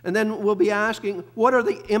 And then we'll be asking, what are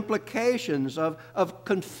the implications of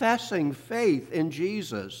confessing faith in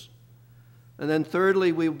Jesus? And then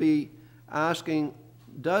thirdly, we'll be asking,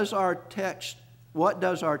 what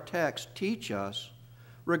does our text teach us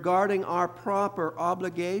regarding our proper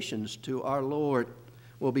obligations to our Lord?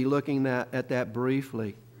 We'll be looking at that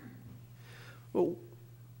briefly. Well,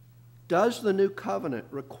 does the new covenant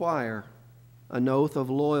require an oath of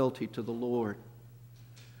loyalty to the Lord?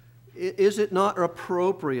 Is it not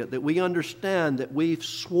appropriate that we understand that we've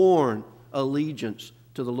sworn allegiance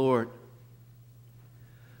to the Lord?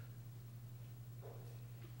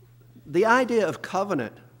 The idea of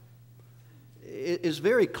covenant is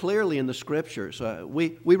very clearly in the Scriptures.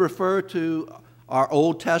 We refer to our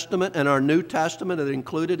Old Testament and our New Testament that are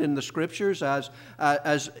included in the Scriptures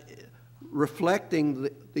as reflecting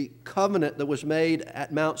the covenant that was made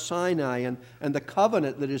at Mount Sinai and the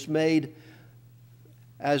covenant that is made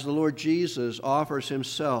as the Lord Jesus offers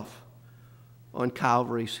himself on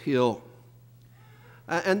Calvary's hill.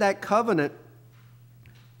 And that covenant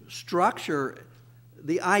structure,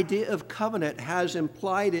 the idea of covenant has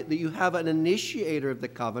implied it that you have an initiator of the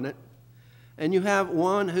covenant, and you have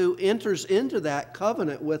one who enters into that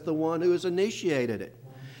covenant with the one who has initiated it.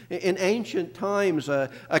 In ancient times, a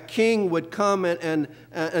king would come and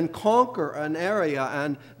conquer an area,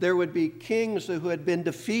 and there would be kings who had been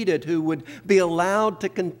defeated who would be allowed to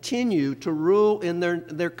continue to rule in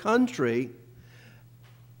their country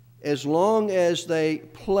as long as they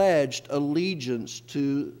pledged allegiance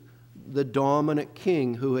to the dominant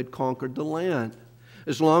king who had conquered the land.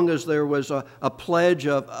 As long as there was a pledge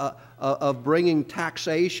of bringing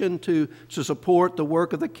taxation to support the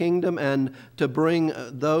work of the kingdom and to bring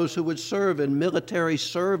those who would serve in military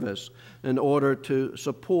service in order to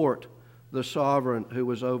support the sovereign who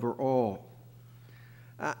was over all.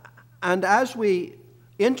 And as we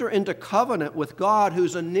enter into covenant with God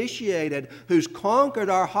who's initiated, who's conquered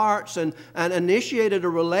our hearts and initiated a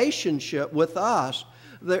relationship with us,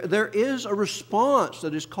 there is a response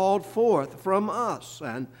that is called forth from us.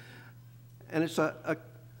 And it's a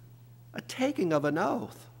taking of an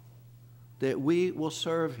oath that we will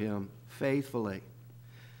serve him faithfully.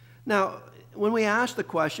 Now, when we ask the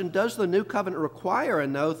question, does the new covenant require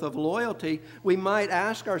an oath of loyalty, we might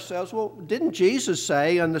ask ourselves, well, didn't Jesus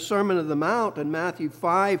say on the Sermon on the Mount in Matthew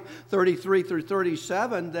 5:33 through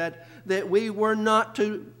 37 that we were not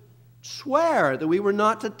to swear, that we were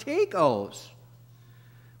not to take oaths?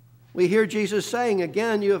 We hear Jesus saying,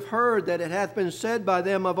 again, you have heard that it hath been said by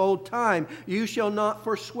them of old time, you shall not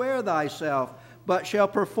forswear thyself, but shall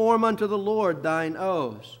perform unto the Lord thine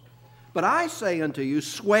oaths. But I say unto you,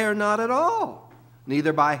 swear not at all,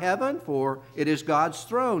 neither by heaven, for it is God's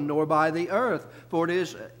throne, nor by the earth, for it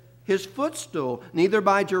is his footstool, neither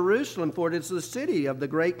by Jerusalem, for it is the city of the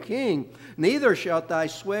great King. Neither shalt thou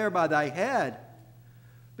swear by thy head,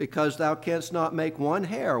 because thou canst not make one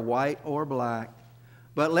hair white or black.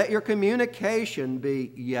 But let your communication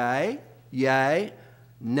be yea, yea,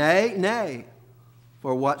 nay, nay.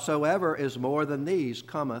 For whatsoever is more than these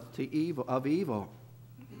cometh of evil.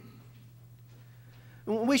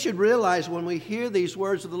 We should realize when we hear these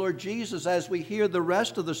words of the Lord Jesus, as we hear the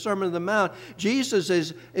rest of the Sermon on the Mount, Jesus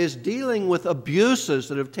is dealing with abuses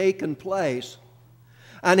that have taken place.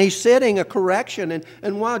 And he's setting a correction.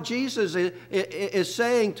 And while Jesus is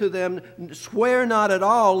saying to them, swear not at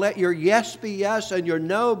all, let your yes be yes and your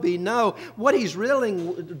no be no, what he's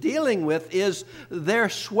really dealing with is their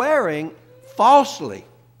swearing falsely.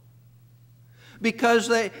 Because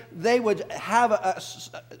they would have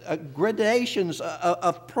a gradations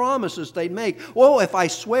of promises they'd make. Oh, if I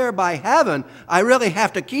swear by heaven, I really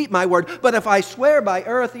have to keep my word. But if I swear by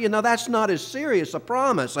earth, that's not as serious a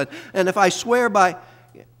promise. And if I swear by...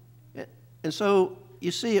 And so, you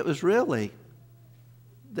see, it was really,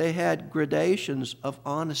 they had gradations of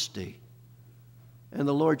honesty. And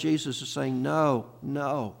the Lord Jesus is saying, no,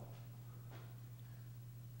 no.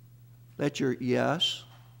 Let your yes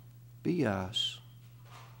be yes,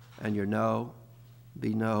 and your no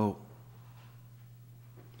be no.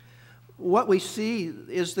 What we see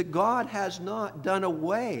is that God has not done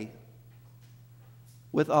away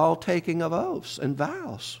with all taking of oaths and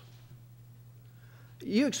vows.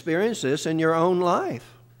 You experience this in your own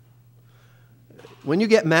life. When you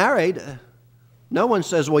get married, no one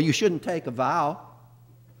says, well, you shouldn't take a vow.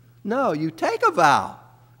 No, you take a vow.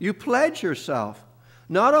 You pledge yourself,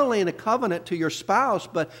 not only in a covenant to your spouse,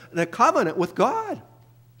 but in a covenant with God.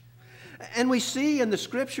 And we see in the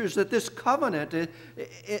Scriptures that this covenant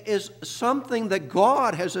is something that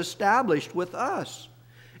God has established with us.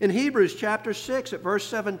 In Hebrews chapter 6 at verse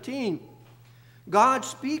 17, God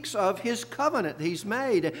speaks of His covenant He's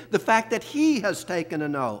made, the fact that He has taken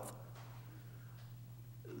an oath.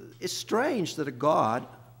 It's strange that a God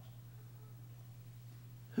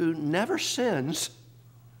who never sins,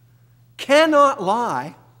 cannot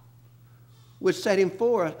lie, would set Him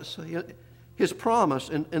forth His promise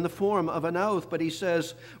in the form of an oath. But He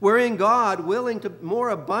says, wherein God, willing to more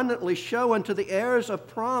abundantly show unto the heirs of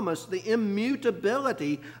promise the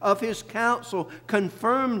immutability of His counsel,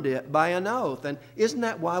 confirmed it by an oath. And isn't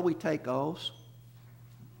that why we take oaths?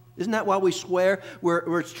 Isn't that why we swear?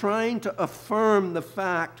 We're trying to affirm the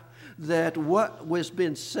fact that what was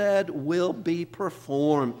been said will be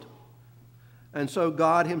performed. And so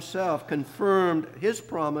God Himself confirmed His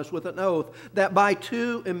promise with an oath that by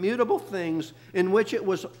two immutable things in which it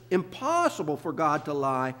was impossible for God to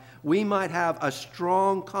lie, we might have a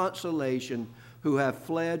strong consolation who have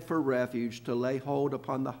fled for refuge to lay hold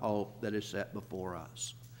upon the hope that is set before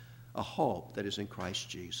us. A hope that is in Christ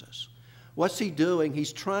Jesus. What's He doing?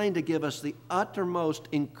 He's trying to give us the uttermost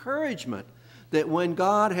encouragement that when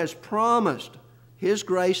God has promised His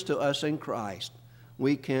grace to us in Christ,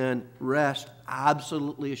 we can rest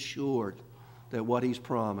absolutely assured that what He's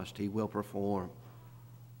promised He will perform.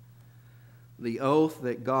 The oath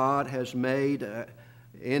that God has made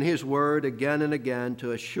in His Word again and again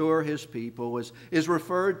to assure His people is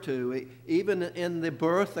referred to even in the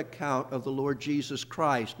birth account of the Lord Jesus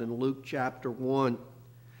Christ in Luke chapter 1.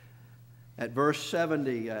 At verse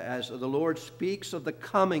 70, as the Lord speaks of the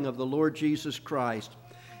coming of the Lord Jesus Christ,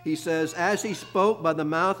 He says, as He spoke by the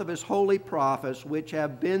mouth of His holy prophets, which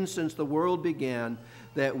have been since the world began,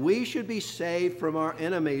 that we should be saved from our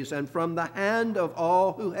enemies and from the hand of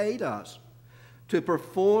all who hate us, to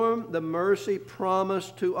perform the mercy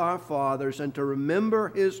promised to our fathers and to remember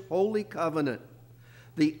His holy covenant,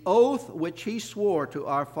 the oath which He swore to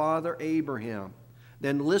our father Abraham.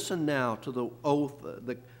 Then listen now to the oath,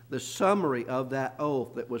 the summary of that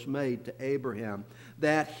oath that was made to Abraham,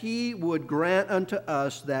 that He would grant unto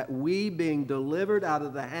us that we, being delivered out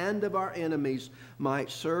of the hand of our enemies, might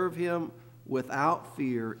serve Him without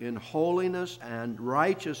fear in holiness and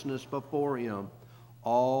righteousness before Him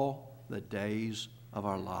all the days of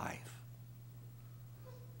our life.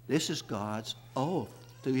 This is God's oath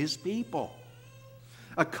to His people.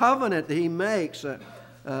 A covenant that He makes,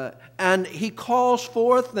 and He calls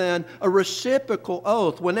forth then a reciprocal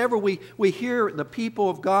oath. Whenever we hear the people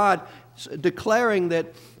of God declaring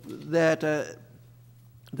that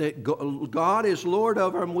God is Lord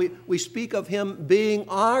over them, we speak of Him being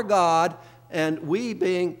our God and we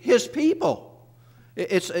being His people.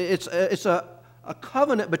 It's a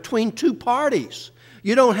covenant between two parties.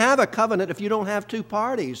 You don't have a covenant if you don't have two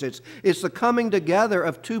parties. It's the coming together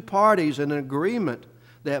of two parties in an agreement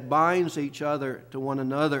that binds each other to one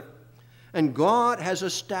another. And God has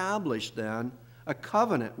established then a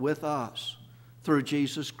covenant with us through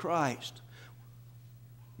Jesus Christ.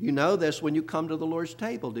 You know this when you come to the Lord's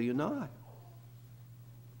table, do you not?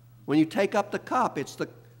 When you take up the cup, it's the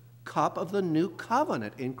cup of the new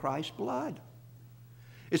covenant in Christ's blood.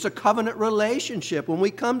 It's a covenant relationship. When we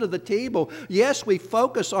come to the table, yes, we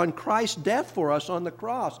focus on Christ's death for us on the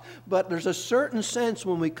cross, but there's a certain sense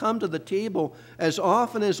when we come to the table, as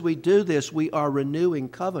often as we do this, we are renewing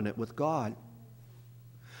covenant with God.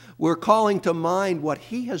 We're calling to mind what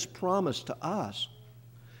He has promised to us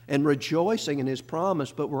and rejoicing in His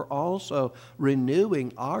promise, but we're also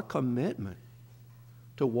renewing our commitment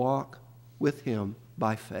to walk with Him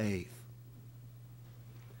by faith.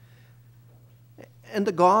 And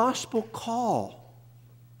the gospel calls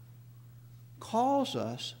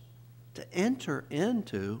us to enter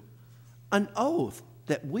into an oath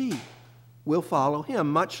that we will follow Him,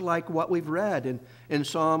 much like what we've read in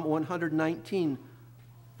Psalm 119,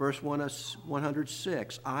 verse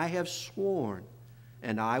 106. I have sworn,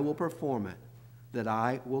 and I will perform it, that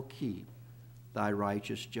I will keep Thy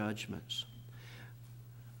righteous judgments.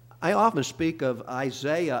 I often speak of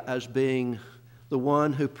Isaiah as being the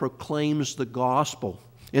one who proclaims the gospel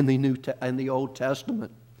in the Old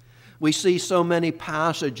Testament. We see so many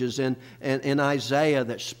passages in Isaiah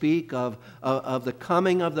that speak of the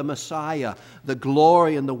coming of the Messiah, the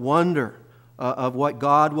glory and the wonder of what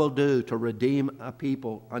God will do to redeem a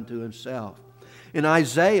people unto Himself. In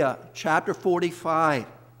Isaiah chapter 45,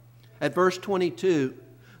 at verse 22,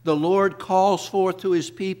 the Lord calls forth to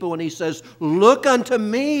His people and He says, "Look unto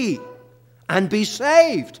me and be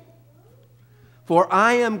saved. For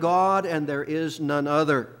I am God and there is none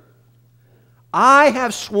other. I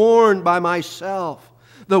have sworn by myself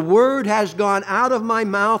The word has gone out of my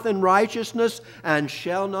mouth in righteousness and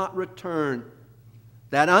shall not return,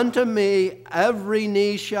 that unto me every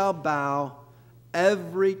knee shall bow,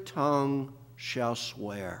 every tongue shall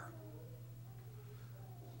swear.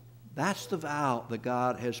 That's the vow that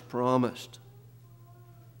God has promised.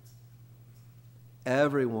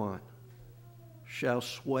 Everyone shall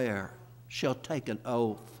swear, shall take an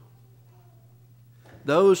oath.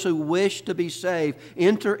 Those who wish to be saved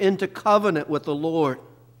enter into covenant with the Lord.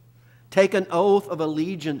 Take an oath of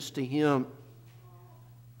allegiance to Him.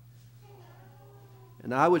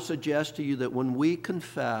 And I would suggest to you that when we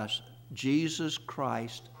confess Jesus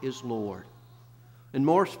Christ is Lord, and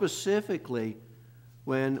more specifically,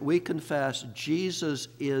 when we confess Jesus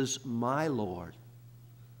is my Lord,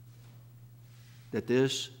 that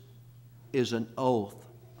this is an oath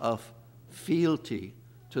of fealty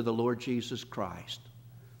to the Lord Jesus Christ,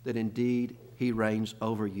 that indeed He reigns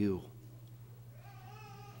over you.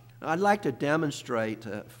 I'd like to demonstrate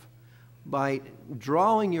by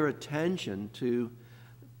drawing your attention to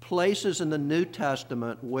places in the New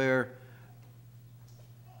Testament where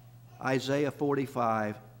Isaiah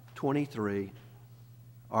 45:23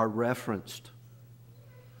 are referenced.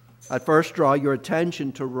 I'd first draw your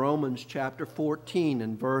attention to Romans chapter 14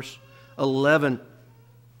 and verse 11.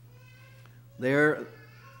 There,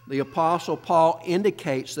 the Apostle Paul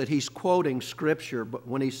indicates that he's quoting Scripture, but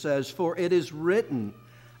when he says, "For it is written,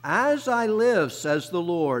 as I live, says the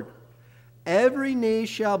Lord, every knee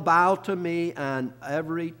shall bow to me, and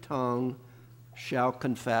every tongue shall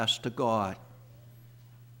confess to God."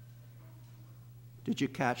 Did you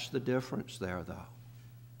catch the difference there, though?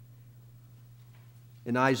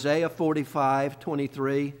 In Isaiah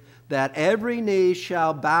 45:23, that every knee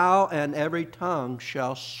shall bow and every tongue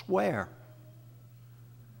shall swear.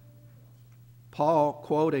 Paul,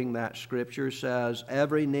 quoting that scripture, says,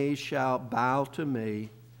 every knee shall bow to me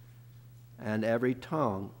and every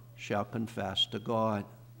tongue shall confess to God.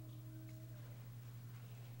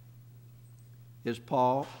 Is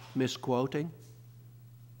Paul misquoting?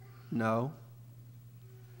 No.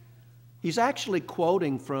 He's actually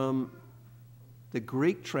quoting from the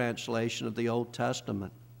Greek translation of the Old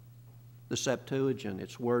Testament, the Septuagint.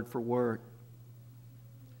 It's word for word.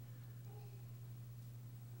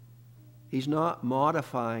 He's not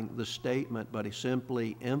modifying the statement, but he's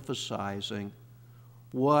simply emphasizing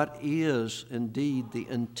what is indeed the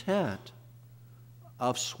intent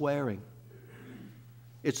of swearing.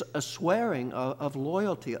 It's a swearing of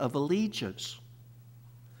loyalty, of allegiance.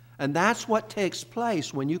 And that's what takes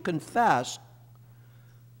place when you confess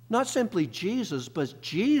not simply Jesus, but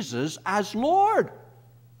Jesus as Lord.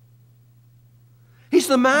 He's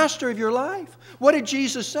the master of your life. What did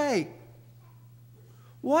Jesus say?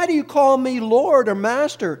 Why do you call me Lord or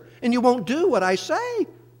Master and you won't do what I say?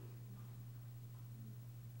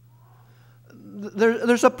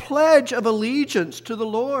 There's a pledge of allegiance to the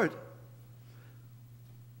Lord.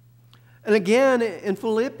 And again, in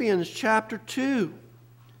Philippians chapter 2,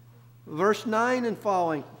 verse 9 and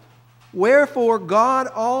following, wherefore God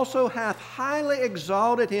also hath highly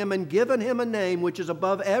exalted him and given him a name which is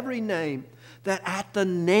above every name, that at the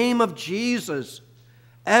name of Jesus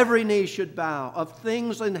every knee should bow, of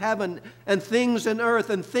things in heaven and things in earth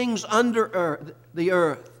and things under the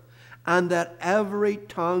earth, and that every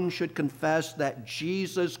tongue should confess that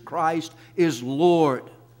Jesus Christ is Lord,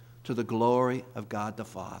 to the glory of God the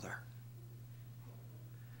Father.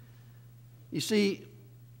 You see,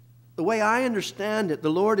 the way I understand it, the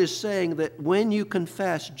Lord is saying that when you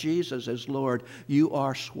confess Jesus as Lord, you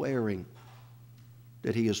are swearing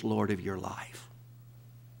that He is Lord of your life.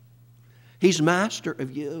 He's master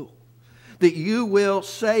of you. That you will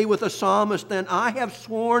say with the psalmist, then I have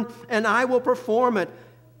sworn and I will perform it,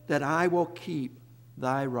 that I will keep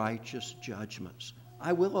thy righteous judgments.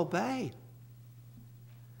 I will obey.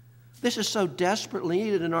 This is so desperately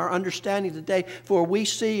needed in our understanding today, for we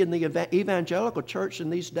see in the evangelical church in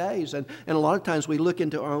these days, and a lot of times we look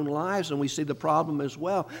into our own lives and we see the problem as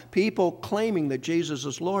well. People claiming that Jesus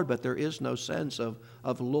is Lord, but there is no sense of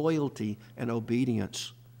loyalty and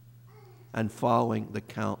obedience and following the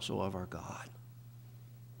counsel of our God.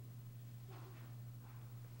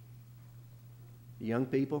 Young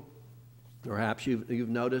people, perhaps you've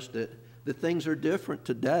noticed that things are different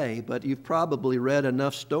today, but you've probably read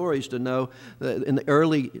enough stories to know that in the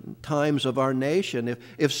early times of our nation,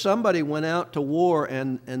 if somebody went out to war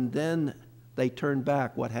and then they turned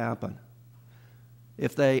back, what happened?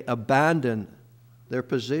 If they abandoned their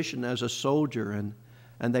position as a soldier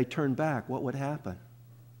and they turned back, what would happen?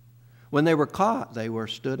 When they were caught, they were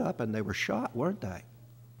stood up and they were shot, weren't they?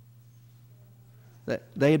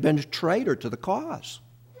 They had been a traitor to the cause.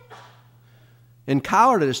 In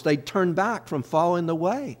cowardice, they'd turn back from following the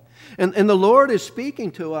way. And the Lord is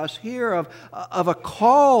speaking to us here of a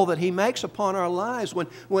call that He makes upon our lives.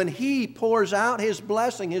 When He pours out His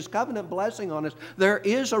blessing, His covenant blessing on us, there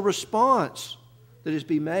is a response that is to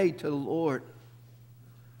be made to the Lord.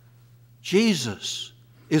 Jesus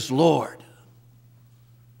is Lord.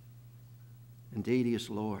 Indeed, He is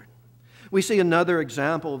Lord. We see another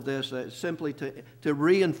example of this, simply to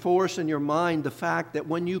reinforce in your mind the fact that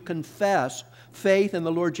when you confess faith in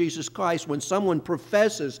the Lord Jesus Christ, when someone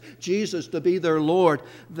professes Jesus to be their Lord,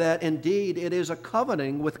 that indeed it is a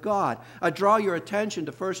covenanting with God. I draw your attention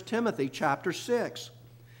to 1 Timothy chapter 6.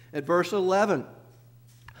 At verse 11,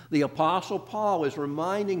 the Apostle Paul is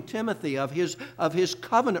reminding Timothy of his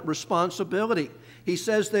covenant responsibility. He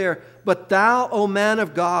says there, "But thou, O man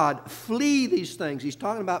of God, flee these things." He's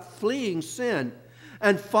talking about fleeing sin.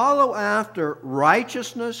 "And follow after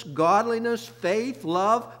righteousness, godliness, faith,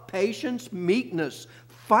 love, patience, meekness.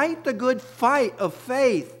 Fight the good fight of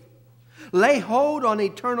faith. Lay hold on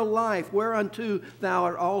eternal life, whereunto thou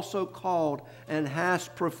art also called, and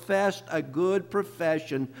hast professed a good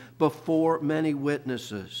profession before many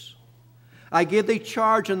witnesses. I give thee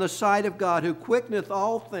charge in the sight of God, who quickeneth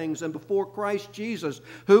all things, and before Christ Jesus,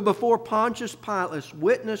 who before Pontius Pilate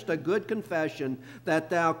witnessed a good confession, that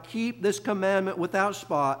thou keep this commandment without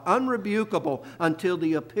spot, unrebukable, until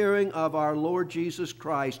the appearing of our Lord Jesus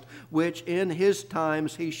Christ, which in His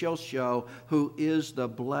times He shall show, who is the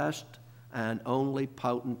blessed and only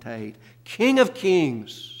potentate, King of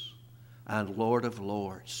kings and Lord of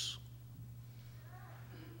lords."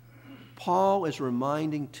 Paul is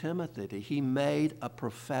reminding Timothy that he made a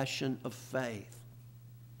profession of faith.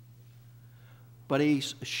 But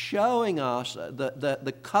he's showing us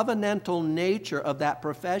the covenantal nature of that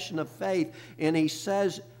profession of faith. And he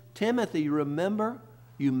says, Timothy, remember,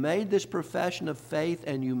 you made this profession of faith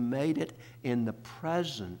and you made it in the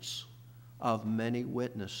presence of many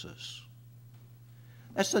witnesses.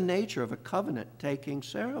 That's the nature of a covenant-taking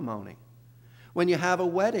ceremony. When you have a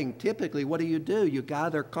wedding, typically, what do? You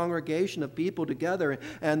gather a congregation of people together,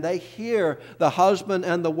 and they hear the husband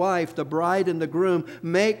and the wife, the bride and the groom,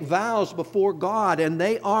 make vows before God, and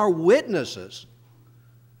they are witnesses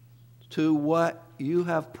to what you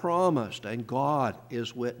have promised, and God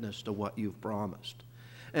is witness to what you've promised.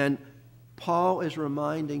 And Paul is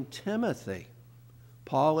reminding Timothy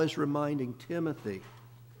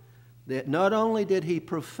that not only did he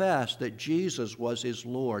profess that Jesus was his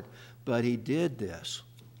Lord, but he did this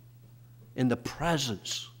in the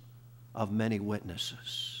presence of many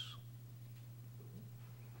witnesses.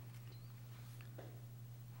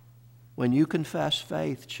 When you confess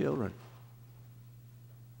faith, children,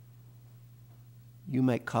 you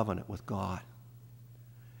make covenant with God.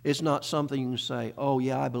 It's not something you can say, "Oh,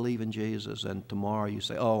 yeah, I believe in Jesus," and tomorrow you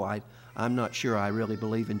say, "Oh, I'm not sure I really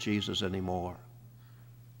believe in Jesus anymore."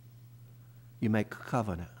 You make a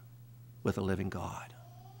covenant with a living God.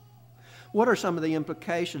 What are some of the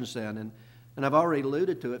implications then? And I've already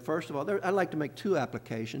alluded to it. First of all, I'd like to make two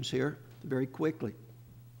applications here very quickly.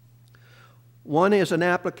 One is an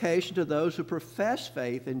application to those who profess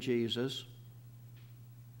faith in Jesus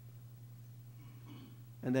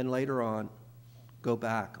and then later on go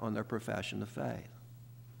back on their profession of faith.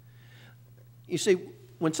 You see,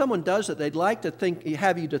 when someone does it, they'd like to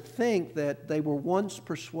have you to think that they were once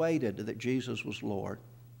persuaded that Jesus was Lord,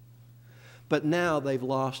 but now they've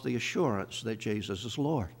lost the assurance that Jesus is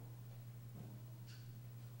Lord.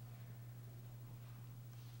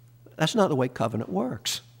 That's not the way covenant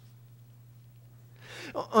works.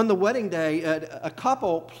 On the wedding day, a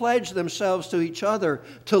couple pledged themselves to each other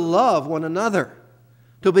to love one another,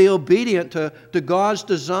 to be obedient to God's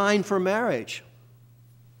design for marriage.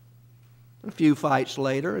 A few fights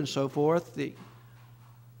later and so forth,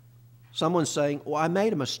 someone's saying, "Well, I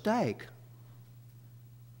made a mistake."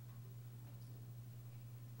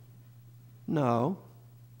 No.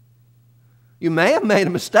 You may have made a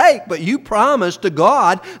mistake, but you promised to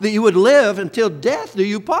God that you would live until death do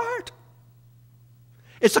you part.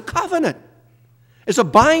 It's a covenant. It's a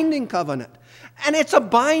binding covenant. And it's a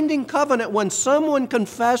binding covenant when someone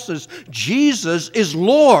confesses Jesus is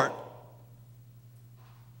Lord.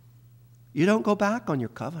 You don't go back on your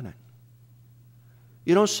covenant.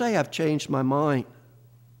 You don't say, "I've changed my mind."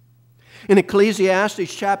 In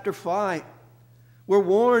Ecclesiastes chapter 5, we're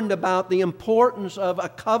warned about the importance of a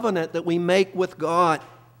covenant that we make with God.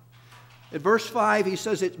 At verse 5, he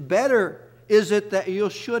says, "It's better is it that you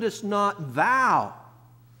shouldest not vow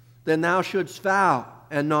than thou shouldst vow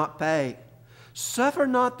and not pay. Suffer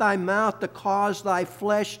not thy mouth to cause thy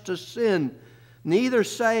flesh to sin, neither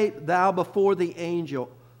say thou before the angel,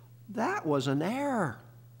 that was an error."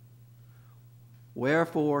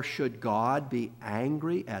 Wherefore should God be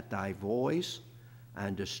angry at thy voice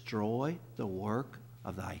and destroy the work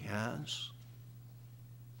of thy hands?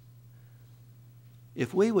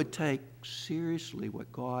 If we would take seriously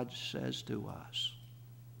what God says to us,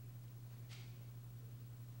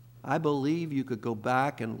 I believe you could go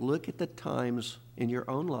back and look at the times in your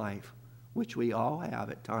own life, which we all have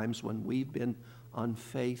at times when we've been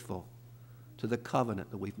unfaithful to the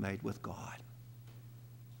covenant that we've made with God.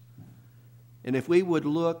 And if we would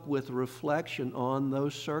look with reflection on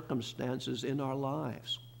those circumstances in our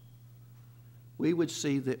lives, we would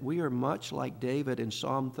see that we are much like David in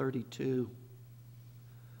Psalm 32,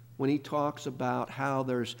 when he talks about how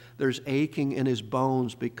there's aching in his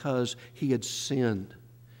bones because he had sinned.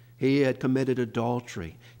 He had committed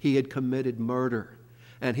adultery. He had committed murder.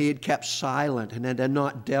 And he had kept silent and had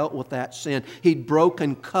not dealt with that sin. He'd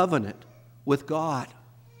broken covenant with God.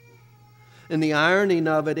 And the irony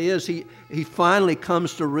of it is he finally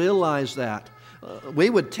comes to realize that.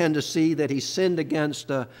 We would tend to see that he sinned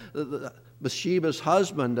against Bathsheba's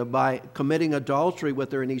husband by committing adultery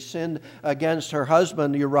with her, and he sinned against her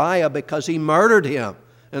husband Uriah because he murdered him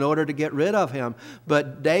in order to get rid of him.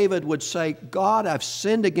 But David would say, God, I've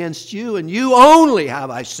sinned against you, and you only have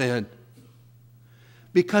I sinned.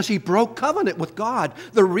 Because he broke covenant with God.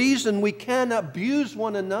 The reason we can abuse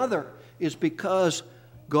one another is because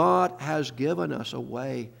God has given us a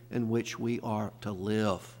way in which we are to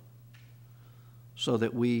live, so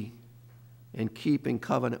that we, in keeping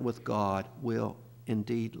covenant with God, will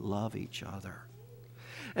indeed love each other.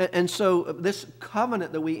 And so this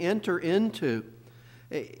covenant that we enter into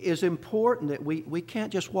is important, that we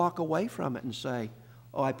can't just walk away from it and say,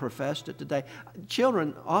 oh, I professed it today.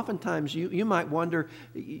 Children, oftentimes you might wonder,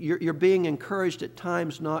 you're being encouraged at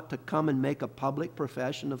times not to come and make a public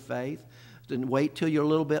profession of faith, and wait till you're a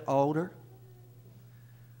little bit older.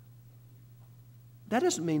 That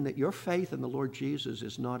doesn't mean that your faith in the Lord Jesus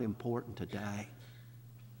is not important today.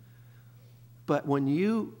 But when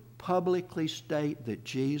you publicly state that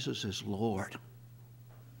Jesus is Lord,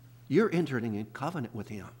 you're entering in covenant with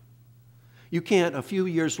Him. You can't, a few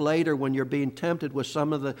years later, when you're being tempted with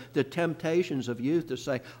some of the temptations of youth, to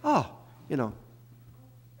say, oh,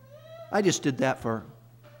 I just did that for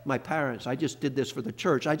my parents. I just did this for the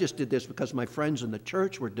church. I just did this because my friends in the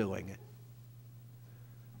church were doing it.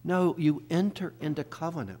 No, you enter into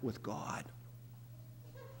covenant with God.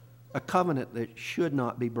 A covenant that should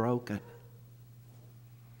not be broken.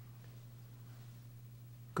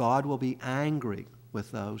 God will be angry with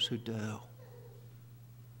those who do.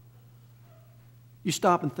 You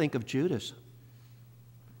stop and think of Judas.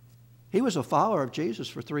 He was a follower of Jesus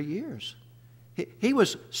for 3 years. He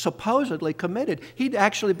was supposedly committed. He'd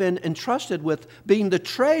actually been entrusted with being the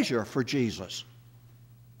treasurer for Jesus.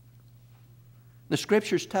 The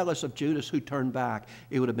Scriptures tell us of Judas who turned back.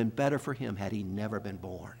 It would have been better for him had he never been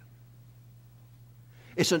born.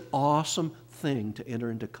 It's an awesome thing to enter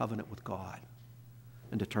into covenant with God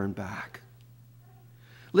and to turn back.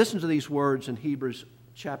 Listen to these words in Hebrews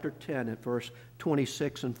chapter 10 at verse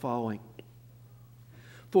 26 and following.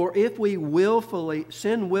 For if we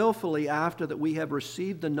sin willfully after that we have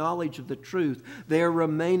received the knowledge of the truth, there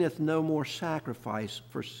remaineth no more sacrifice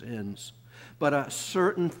for sins, but a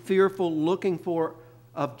certain fearful looking for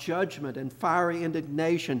of judgment and fiery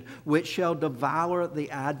indignation, which shall devour the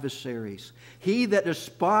adversaries. He that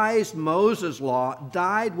despised Moses' law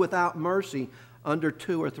died without mercy under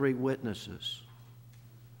 2 or 3 witnesses.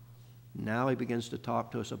 Now he begins to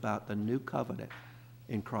talk to us about the new covenant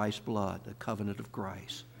in Christ's blood, the covenant of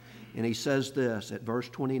grace. And he says this at verse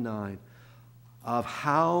 29, of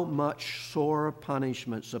how much sorer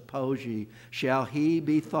punishment, suppose ye, shall he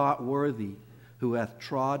be thought worthy who hath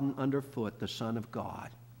trodden under foot the Son of God,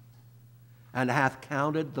 and hath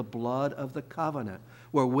counted the blood of the covenant,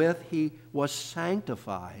 wherewith he was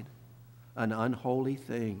sanctified, an unholy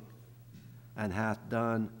thing, and hath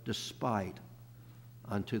done despite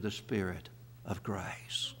unto the Spirit of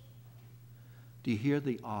grace. Do you hear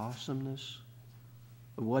the awesomeness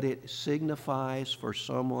of what it signifies for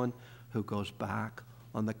someone who goes back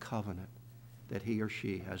on the covenant that he or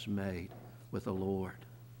she has made with the Lord?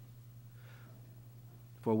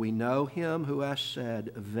 For we know him who has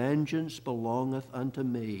said, vengeance belongeth unto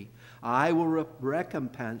me. I will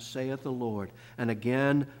recompense, saith the Lord. And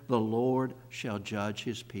again, the Lord shall judge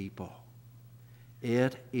his people.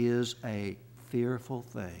 It is a fearful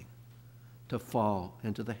thing to fall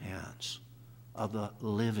into the hands of the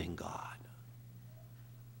living God.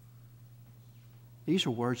 These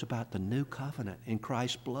are words about the new covenant in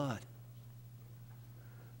Christ's blood.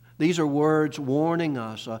 These are words warning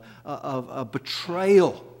us of a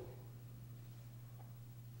betrayal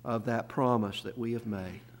of that promise that we have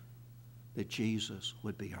made, that Jesus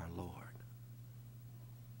would be our Lord.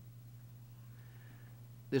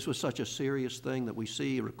 This was such a serious thing that we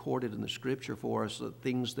see recorded in the Scripture for us, the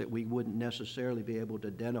things that we wouldn't necessarily be able to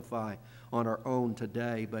identify on our own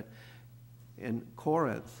today. But in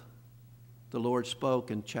Corinth, the Lord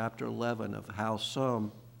spoke in chapter 11 of how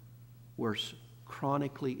some were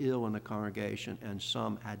chronically ill in the congregation and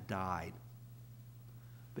some had died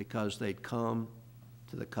because they'd come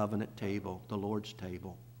to the covenant table, the Lord's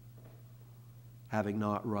table, having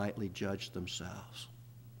not rightly judged themselves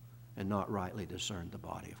and not rightly discerned the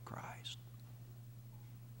body of Christ.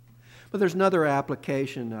 But there's another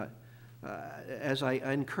application. As I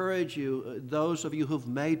encourage you, those of you who've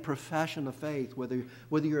made profession of faith,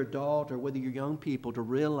 whether you're adult or whether you're young people, to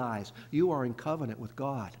realize you are in covenant with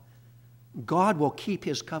God. God will keep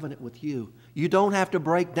His covenant with you. You don't have to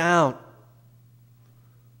break down.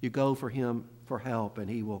 You go for Him for help and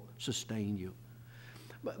He will sustain you.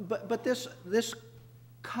 But this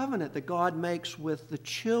covenant that God makes with the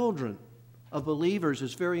children of believers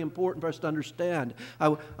is very important for us to understand.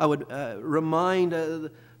 I would remind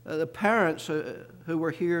the parents who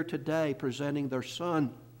were here today presenting their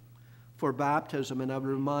son for baptism, and I would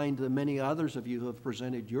remind the many others of you who have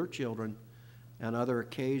presented your children on other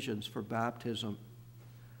occasions for baptism,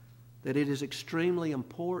 that it is extremely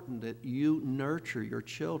important that you nurture your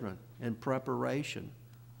children in preparation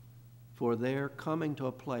for their coming to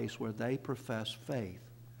a place where they profess faith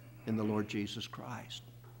in the Lord Jesus Christ.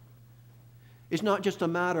 It's not just a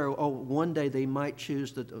matter of, one day they might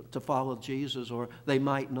choose to follow Jesus or they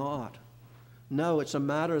might not. No, it's a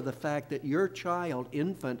matter of the fact that your child,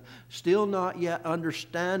 infant, still not yet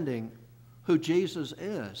understanding who Jesus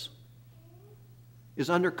is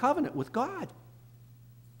under covenant with God.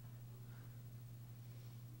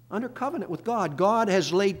 Under covenant with God. God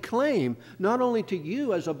has laid claim not only to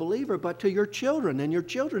you as a believer, but to your children and your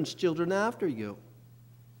children's children after you.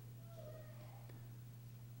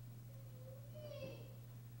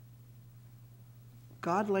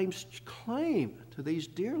 God lays claim to these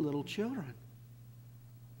dear little children.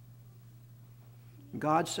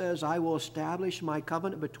 God says, I will establish my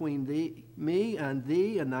covenant between me and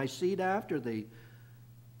thee and thy seed after thee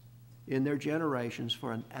in their generations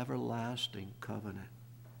for an everlasting covenant.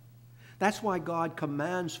 That's why God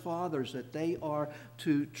commands fathers that they are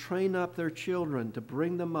to train up their children, to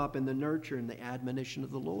bring them up in the nurture and the admonition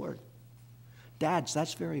of the Lord. Dads,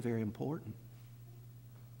 that's very, very important.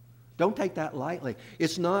 Don't take that lightly.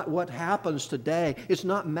 It's not what happens today. It's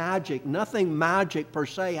not magic. Nothing magic per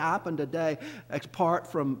se happened today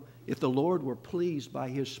apart from if the Lord were pleased by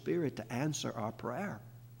His Spirit to answer our prayer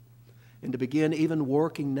and to begin even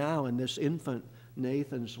working now in this infant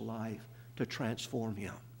Nathan's life to transform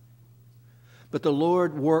him. But the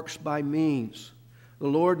Lord works by means. The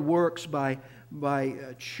Lord works by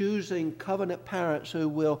choosing covenant parents who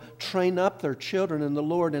will train up their children in the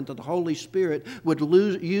Lord and to the Holy Spirit, would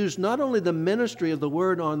use not only the ministry of the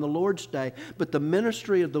Word on the Lord's Day, but the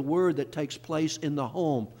ministry of the Word that takes place in the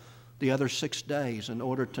home the other 6 days in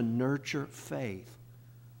order to nurture faith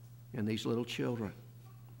in these little children.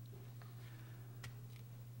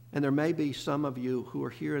 And there may be some of you who are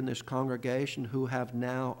here in this congregation who have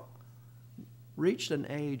now reached an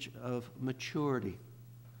age of maturity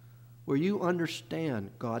where you understand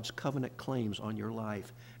God's covenant claims on your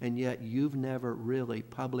life, and yet you've never really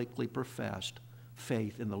publicly professed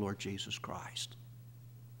faith in the Lord Jesus Christ.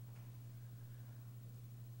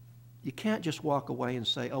 You can't just walk away and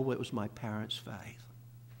say, oh, it was my parents' faith.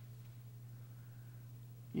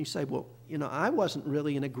 You say, well, I wasn't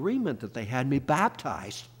really in agreement that they had me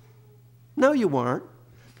baptized. No, you weren't.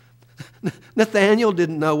 Nathaniel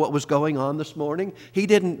didn't know what was going on this morning. He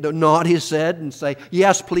didn't nod his head and say,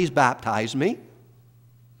 yes, please baptize me.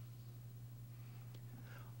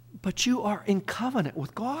 But you are in covenant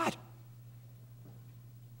with God.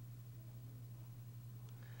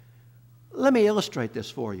 Let me illustrate this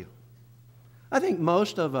for you. I think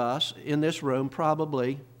most of us in this room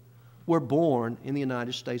probably were born in the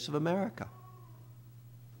United States of America.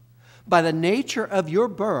 By the nature of your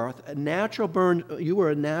birth, you were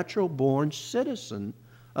a natural-born citizen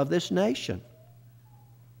of this nation.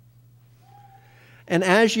 And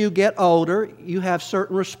as you get older, you have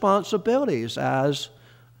certain responsibilities as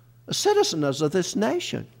a citizen of this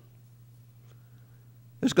nation.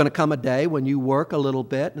 There's going to come a day when you work a little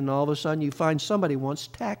bit and all of a sudden you find somebody wants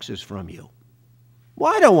taxes from you.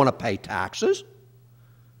 Well, I don't want to pay taxes.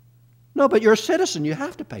 No, but you're a citizen. You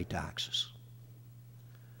have to pay taxes.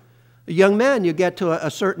 Young men, you get to a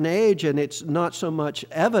certain age, and it's not so much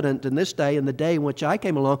evident in this day, in the day in which I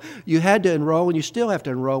came along, you had to enroll, and you still have to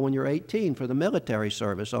enroll when you're 18 for the military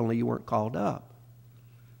service, only you weren't called up.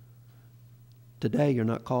 Today, you're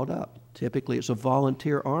not called up. Typically, it's a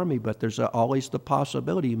volunteer army, but there's always the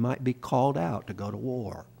possibility you might be called out to go to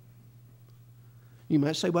war. You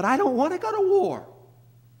might say, but I don't want to go to war.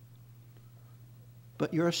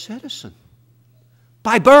 But you're a citizen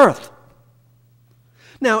by birth.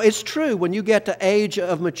 Now, it's true, when you get to age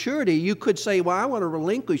of maturity, you could say, well, I want to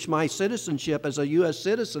relinquish my citizenship as a U.S.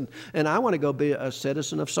 citizen, and I want to go be a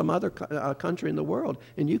citizen of some other country in the world,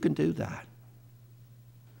 and you can do that.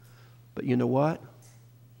 But you know what?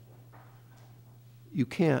 You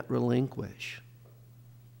can't relinquish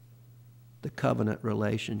the covenant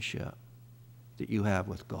relationship that you have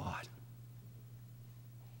with God.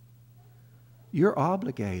 You're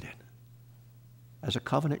obligated as a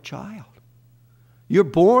covenant child. You're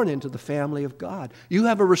born into the family of God. You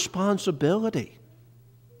have a responsibility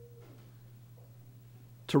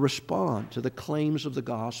to respond to the claims of the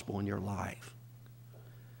gospel in your life.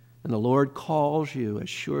 And the Lord calls you as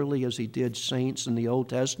surely as He did saints in the Old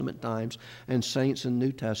Testament times and saints in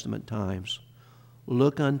New Testament times.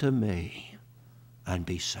 Look unto me and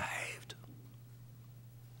be saved.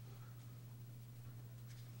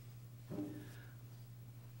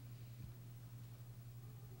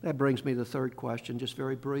 That brings me to the third question, just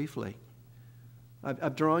very briefly.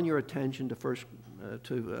 I've drawn your attention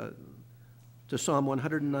to Psalm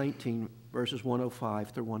 119, verses 105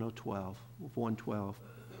 through 112.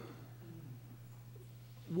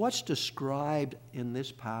 What's described in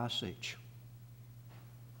this passage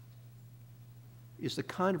is the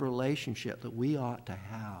kind of relationship that we ought to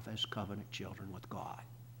have as covenant children with God.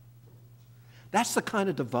 That's the kind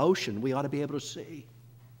of devotion we ought to be able to see.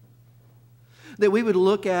 That we would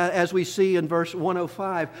look at, as we see in verse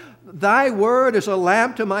 105, Thy word is a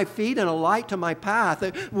lamp to my feet and a light to my path.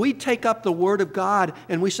 That we take up the word of God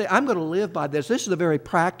and we say, I'm going to live by this. This is a very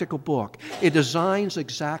practical book. It designs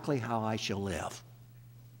exactly how I shall live.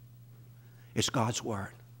 It's God's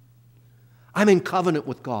word. I'm in covenant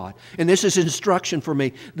with God, and this is instruction for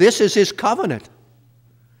me. This is His covenant.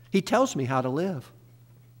 He tells me how to live.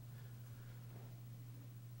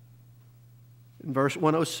 In verse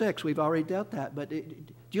 106, we've already dealt that, but do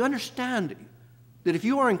you understand that if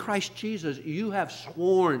you are in Christ Jesus, you have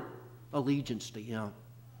sworn allegiance to Him?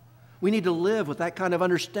 We need to live with that kind of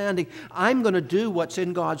understanding. I'm going to do what's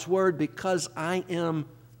in God's word because I am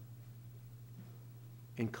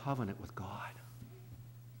in covenant with God.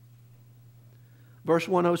 Verse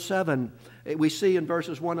 107, we see in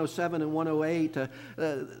verses 107 and 108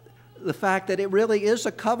 the fact that it really is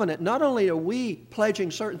a covenant. Not only are we pledging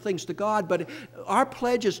certain things to God, but our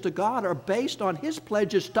pledges to God are based on His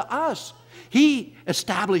pledges to us. He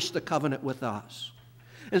established the covenant with us.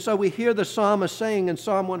 And so we hear the psalmist saying in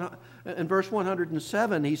in verse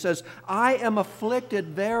 107, he says, I am afflicted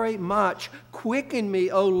very much. Quicken me,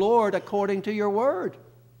 O Lord, according to your word.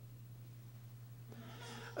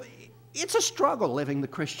 It's a struggle living the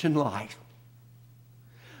Christian life.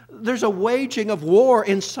 There's a waging of war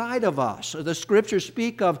inside of us. The Scriptures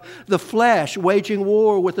speak of the flesh waging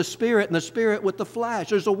war with the Spirit and the Spirit with the flesh.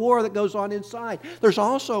 There's a war that goes on inside. There's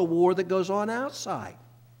also a war that goes on outside.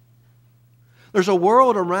 There's a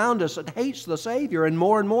world around us that hates the Savior, and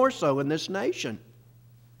more so in this nation.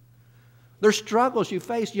 There's struggles you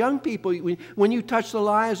face. Young people, when you touch the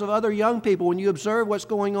lives of other young people, when you observe what's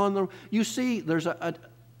going on, you see there's a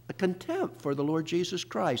contempt for the Lord Jesus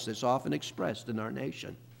Christ that's often expressed in our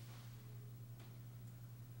nation.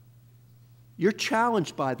 You're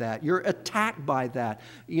challenged by that. You're attacked by that.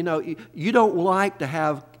 You know, you don't like to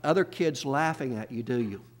have other kids laughing at you, do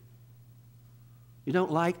you? You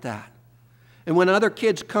don't like that. And when other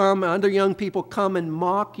young people come and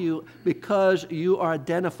mock you because you are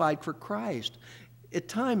identified for Christ, at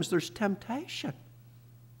times there's temptation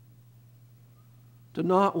to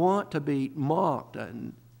not want to be mocked.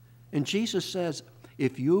 And Jesus says,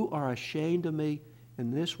 if you are ashamed of me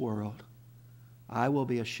in this world, I will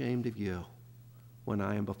be ashamed of you when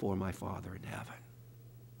I am before my Father in heaven.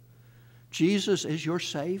 Jesus is your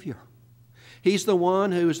Savior. He's the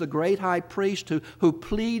one who is the great high priest who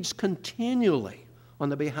pleads continually on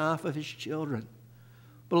the behalf of His children.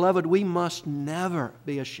 Beloved, we must never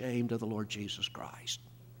be ashamed of the Lord Jesus Christ.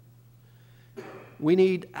 We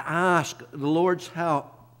need to ask the Lord's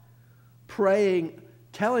help, praying,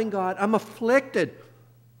 telling God, I'm afflicted.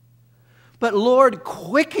 But Lord,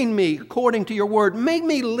 quicken me according to your word. Make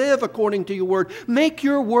me live according to your word. Make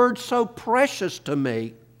your word so precious to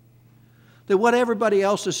me that what everybody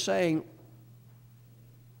else is saying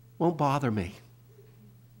won't bother me.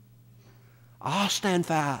 I'll stand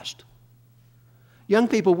fast. Young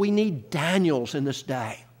people, we need Daniels in this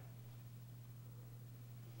day.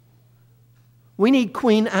 We need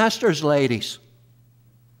Queen Esther's ladies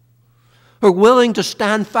who are willing to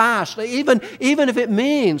stand fast, even if it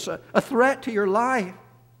means a threat to your life.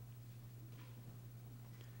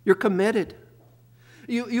 You're committed.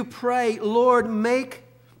 You pray, Lord, make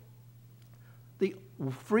the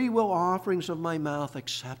free will offerings of my mouth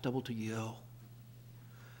acceptable to you.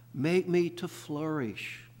 Make me to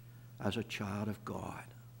flourish as a child of God.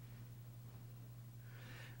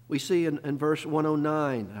 We see in verse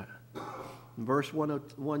 109, in verse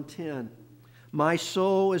 110, my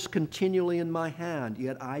soul is continually in my hand,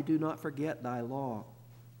 yet I do not forget thy law.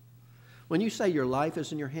 When you say your life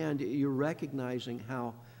is in your hand, you're recognizing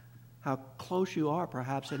how close you are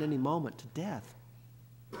perhaps at any moment to death.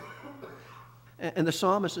 And the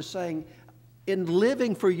psalmist is saying, in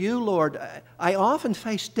living for you, Lord, I often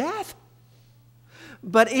face death.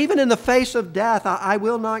 But even in the face of death, I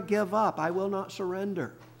will not give up. I will not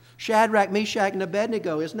surrender. Shadrach, Meshach, and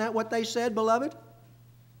Abednego, isn't that what they said, beloved?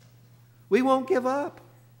 We won't give up.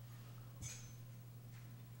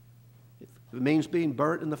 If it means being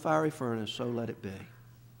burnt in the fiery furnace, so let it be.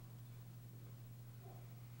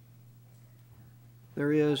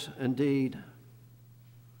 There is indeed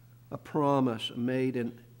a promise made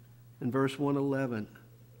in verse 111.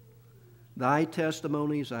 Thy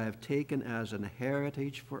testimonies I have taken as an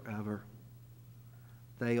heritage forever.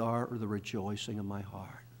 They are the rejoicing of my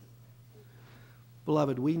heart.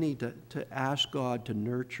 Beloved, we need to ask God to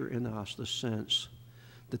nurture in us the sense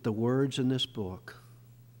that the words in this book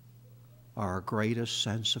are our greatest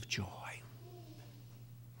sense of joy.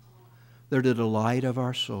 They're the delight of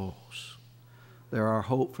our souls. They're our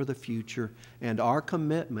hope for the future. And our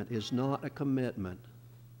commitment is not a commitment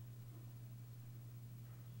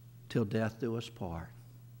till death do us part.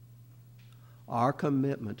 Our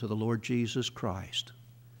commitment to the Lord Jesus Christ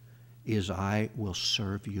is I will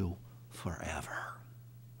serve you forever.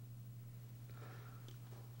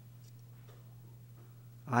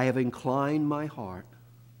 I have inclined my heart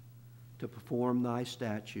to perform thy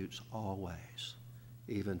statutes always,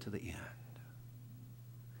 even to the end.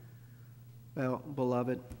 Well,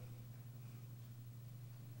 beloved,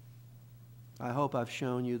 I hope I've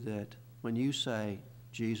shown you that when you say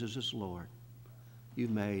Jesus is Lord,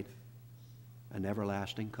 you've made an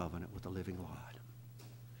everlasting covenant with the living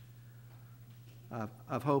God.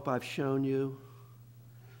 I hope I've shown you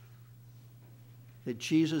that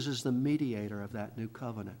Jesus is the mediator of that new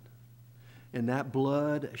covenant. And that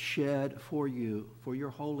blood shed for you, for your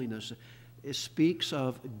holiness, it speaks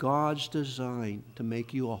of God's design to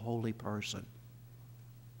make you a holy person.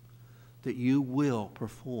 That you will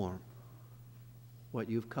perform what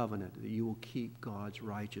you've covenanted, that you will keep God's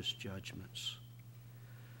righteous judgments.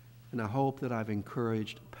 And I hope that I've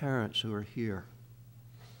encouraged parents who are here.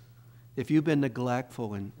 If you've been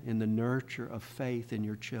neglectful in the nurture of faith in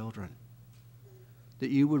your children, that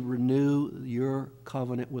you would renew your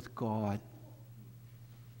covenant with God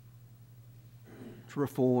to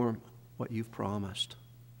reform what you've promised,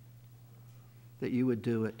 that you would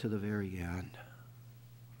do it to the very end.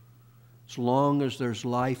 As long as there's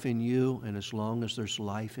life in you and as long as there's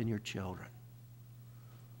life in your children,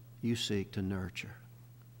 you seek to nurture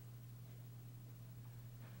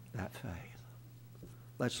that faith.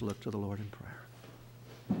 Let's look to the Lord in prayer.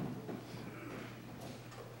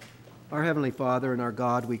 Our Heavenly Father and our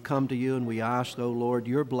God, we come to you and we ask, O Lord,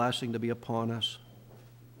 your blessing to be upon us.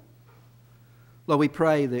 Lord, we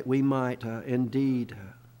pray that we might indeed,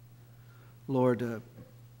 Lord,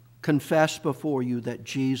 confess before you that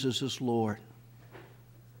Jesus is Lord.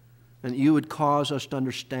 And you would cause us to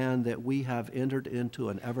understand that we have entered into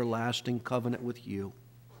an everlasting covenant with you.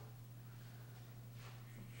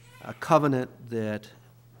 A covenant that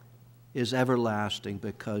is everlasting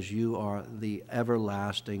because you are the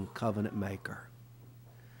everlasting covenant maker.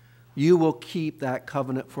 You will keep that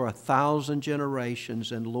covenant for 1,000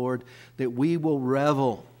 generations, and Lord, that we will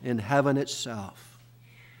revel in heaven itself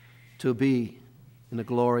to be in a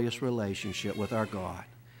glorious relationship with our God.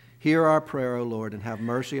 Hear our prayer, O Lord, and have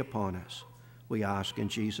mercy upon us. We ask in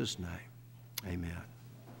Jesus' name. Amen.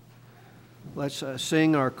 Let's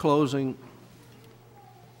sing our closing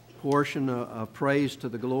portion of praise to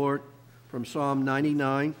the Lord from Psalm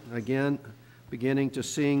 99. Again, beginning to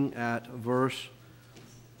sing at verse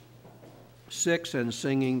 6 and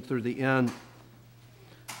singing through the end.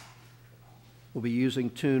 We'll be using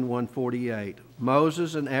tune 148.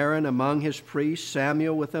 Moses and Aaron among his priests,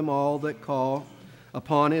 Samuel with them all that call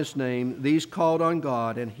upon his name. These called on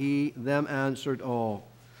God, and he them answered all.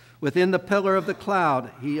 Within the pillar of the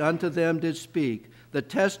cloud he unto them did speak. The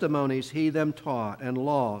testimonies he them taught, and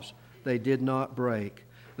laws they did not break.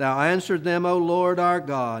 Thou answered them, O Lord our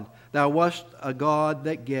God. Thou wast a God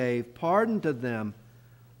that gave pardon to them,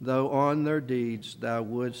 though on their deeds thou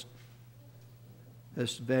wouldst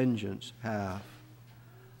vengeance have.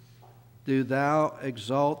 Do thou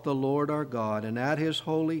exalt the Lord our God, and at his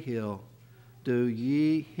holy hill do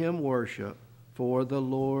ye him worship, for the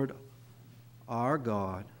Lord our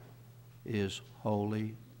God is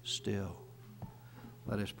holy still.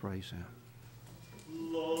 Let us praise him.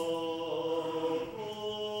 Lord,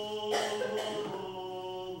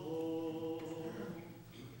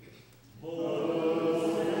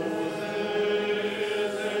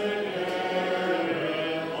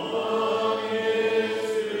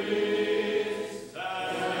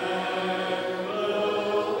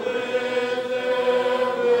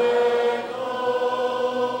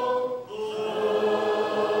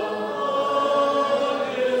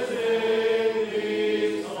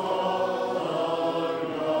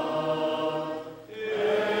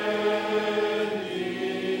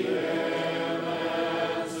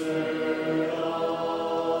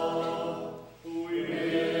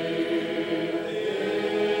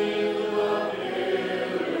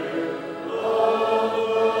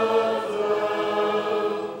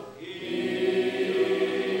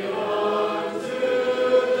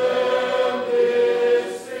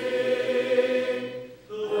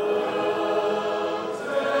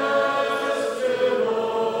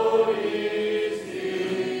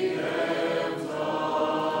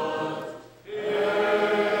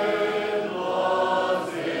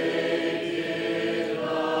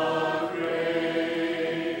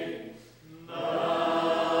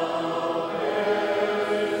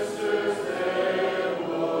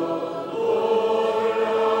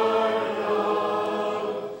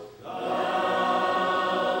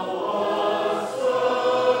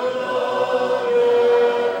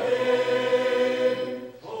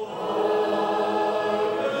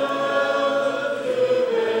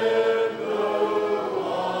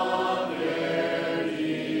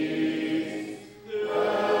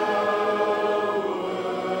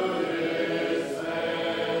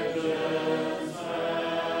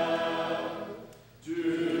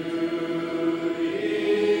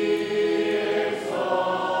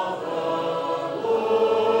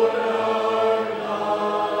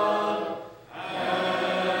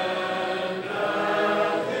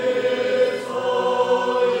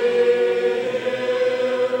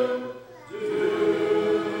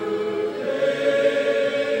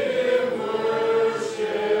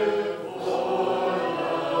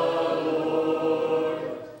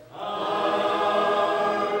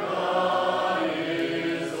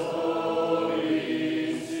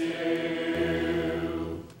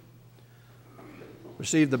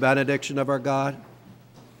 receive the benediction of our God.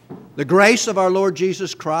 The grace of our Lord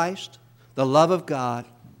Jesus Christ, the love of God,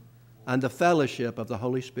 and the fellowship of the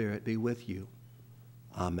Holy Spirit be with you.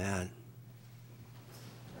 Amen.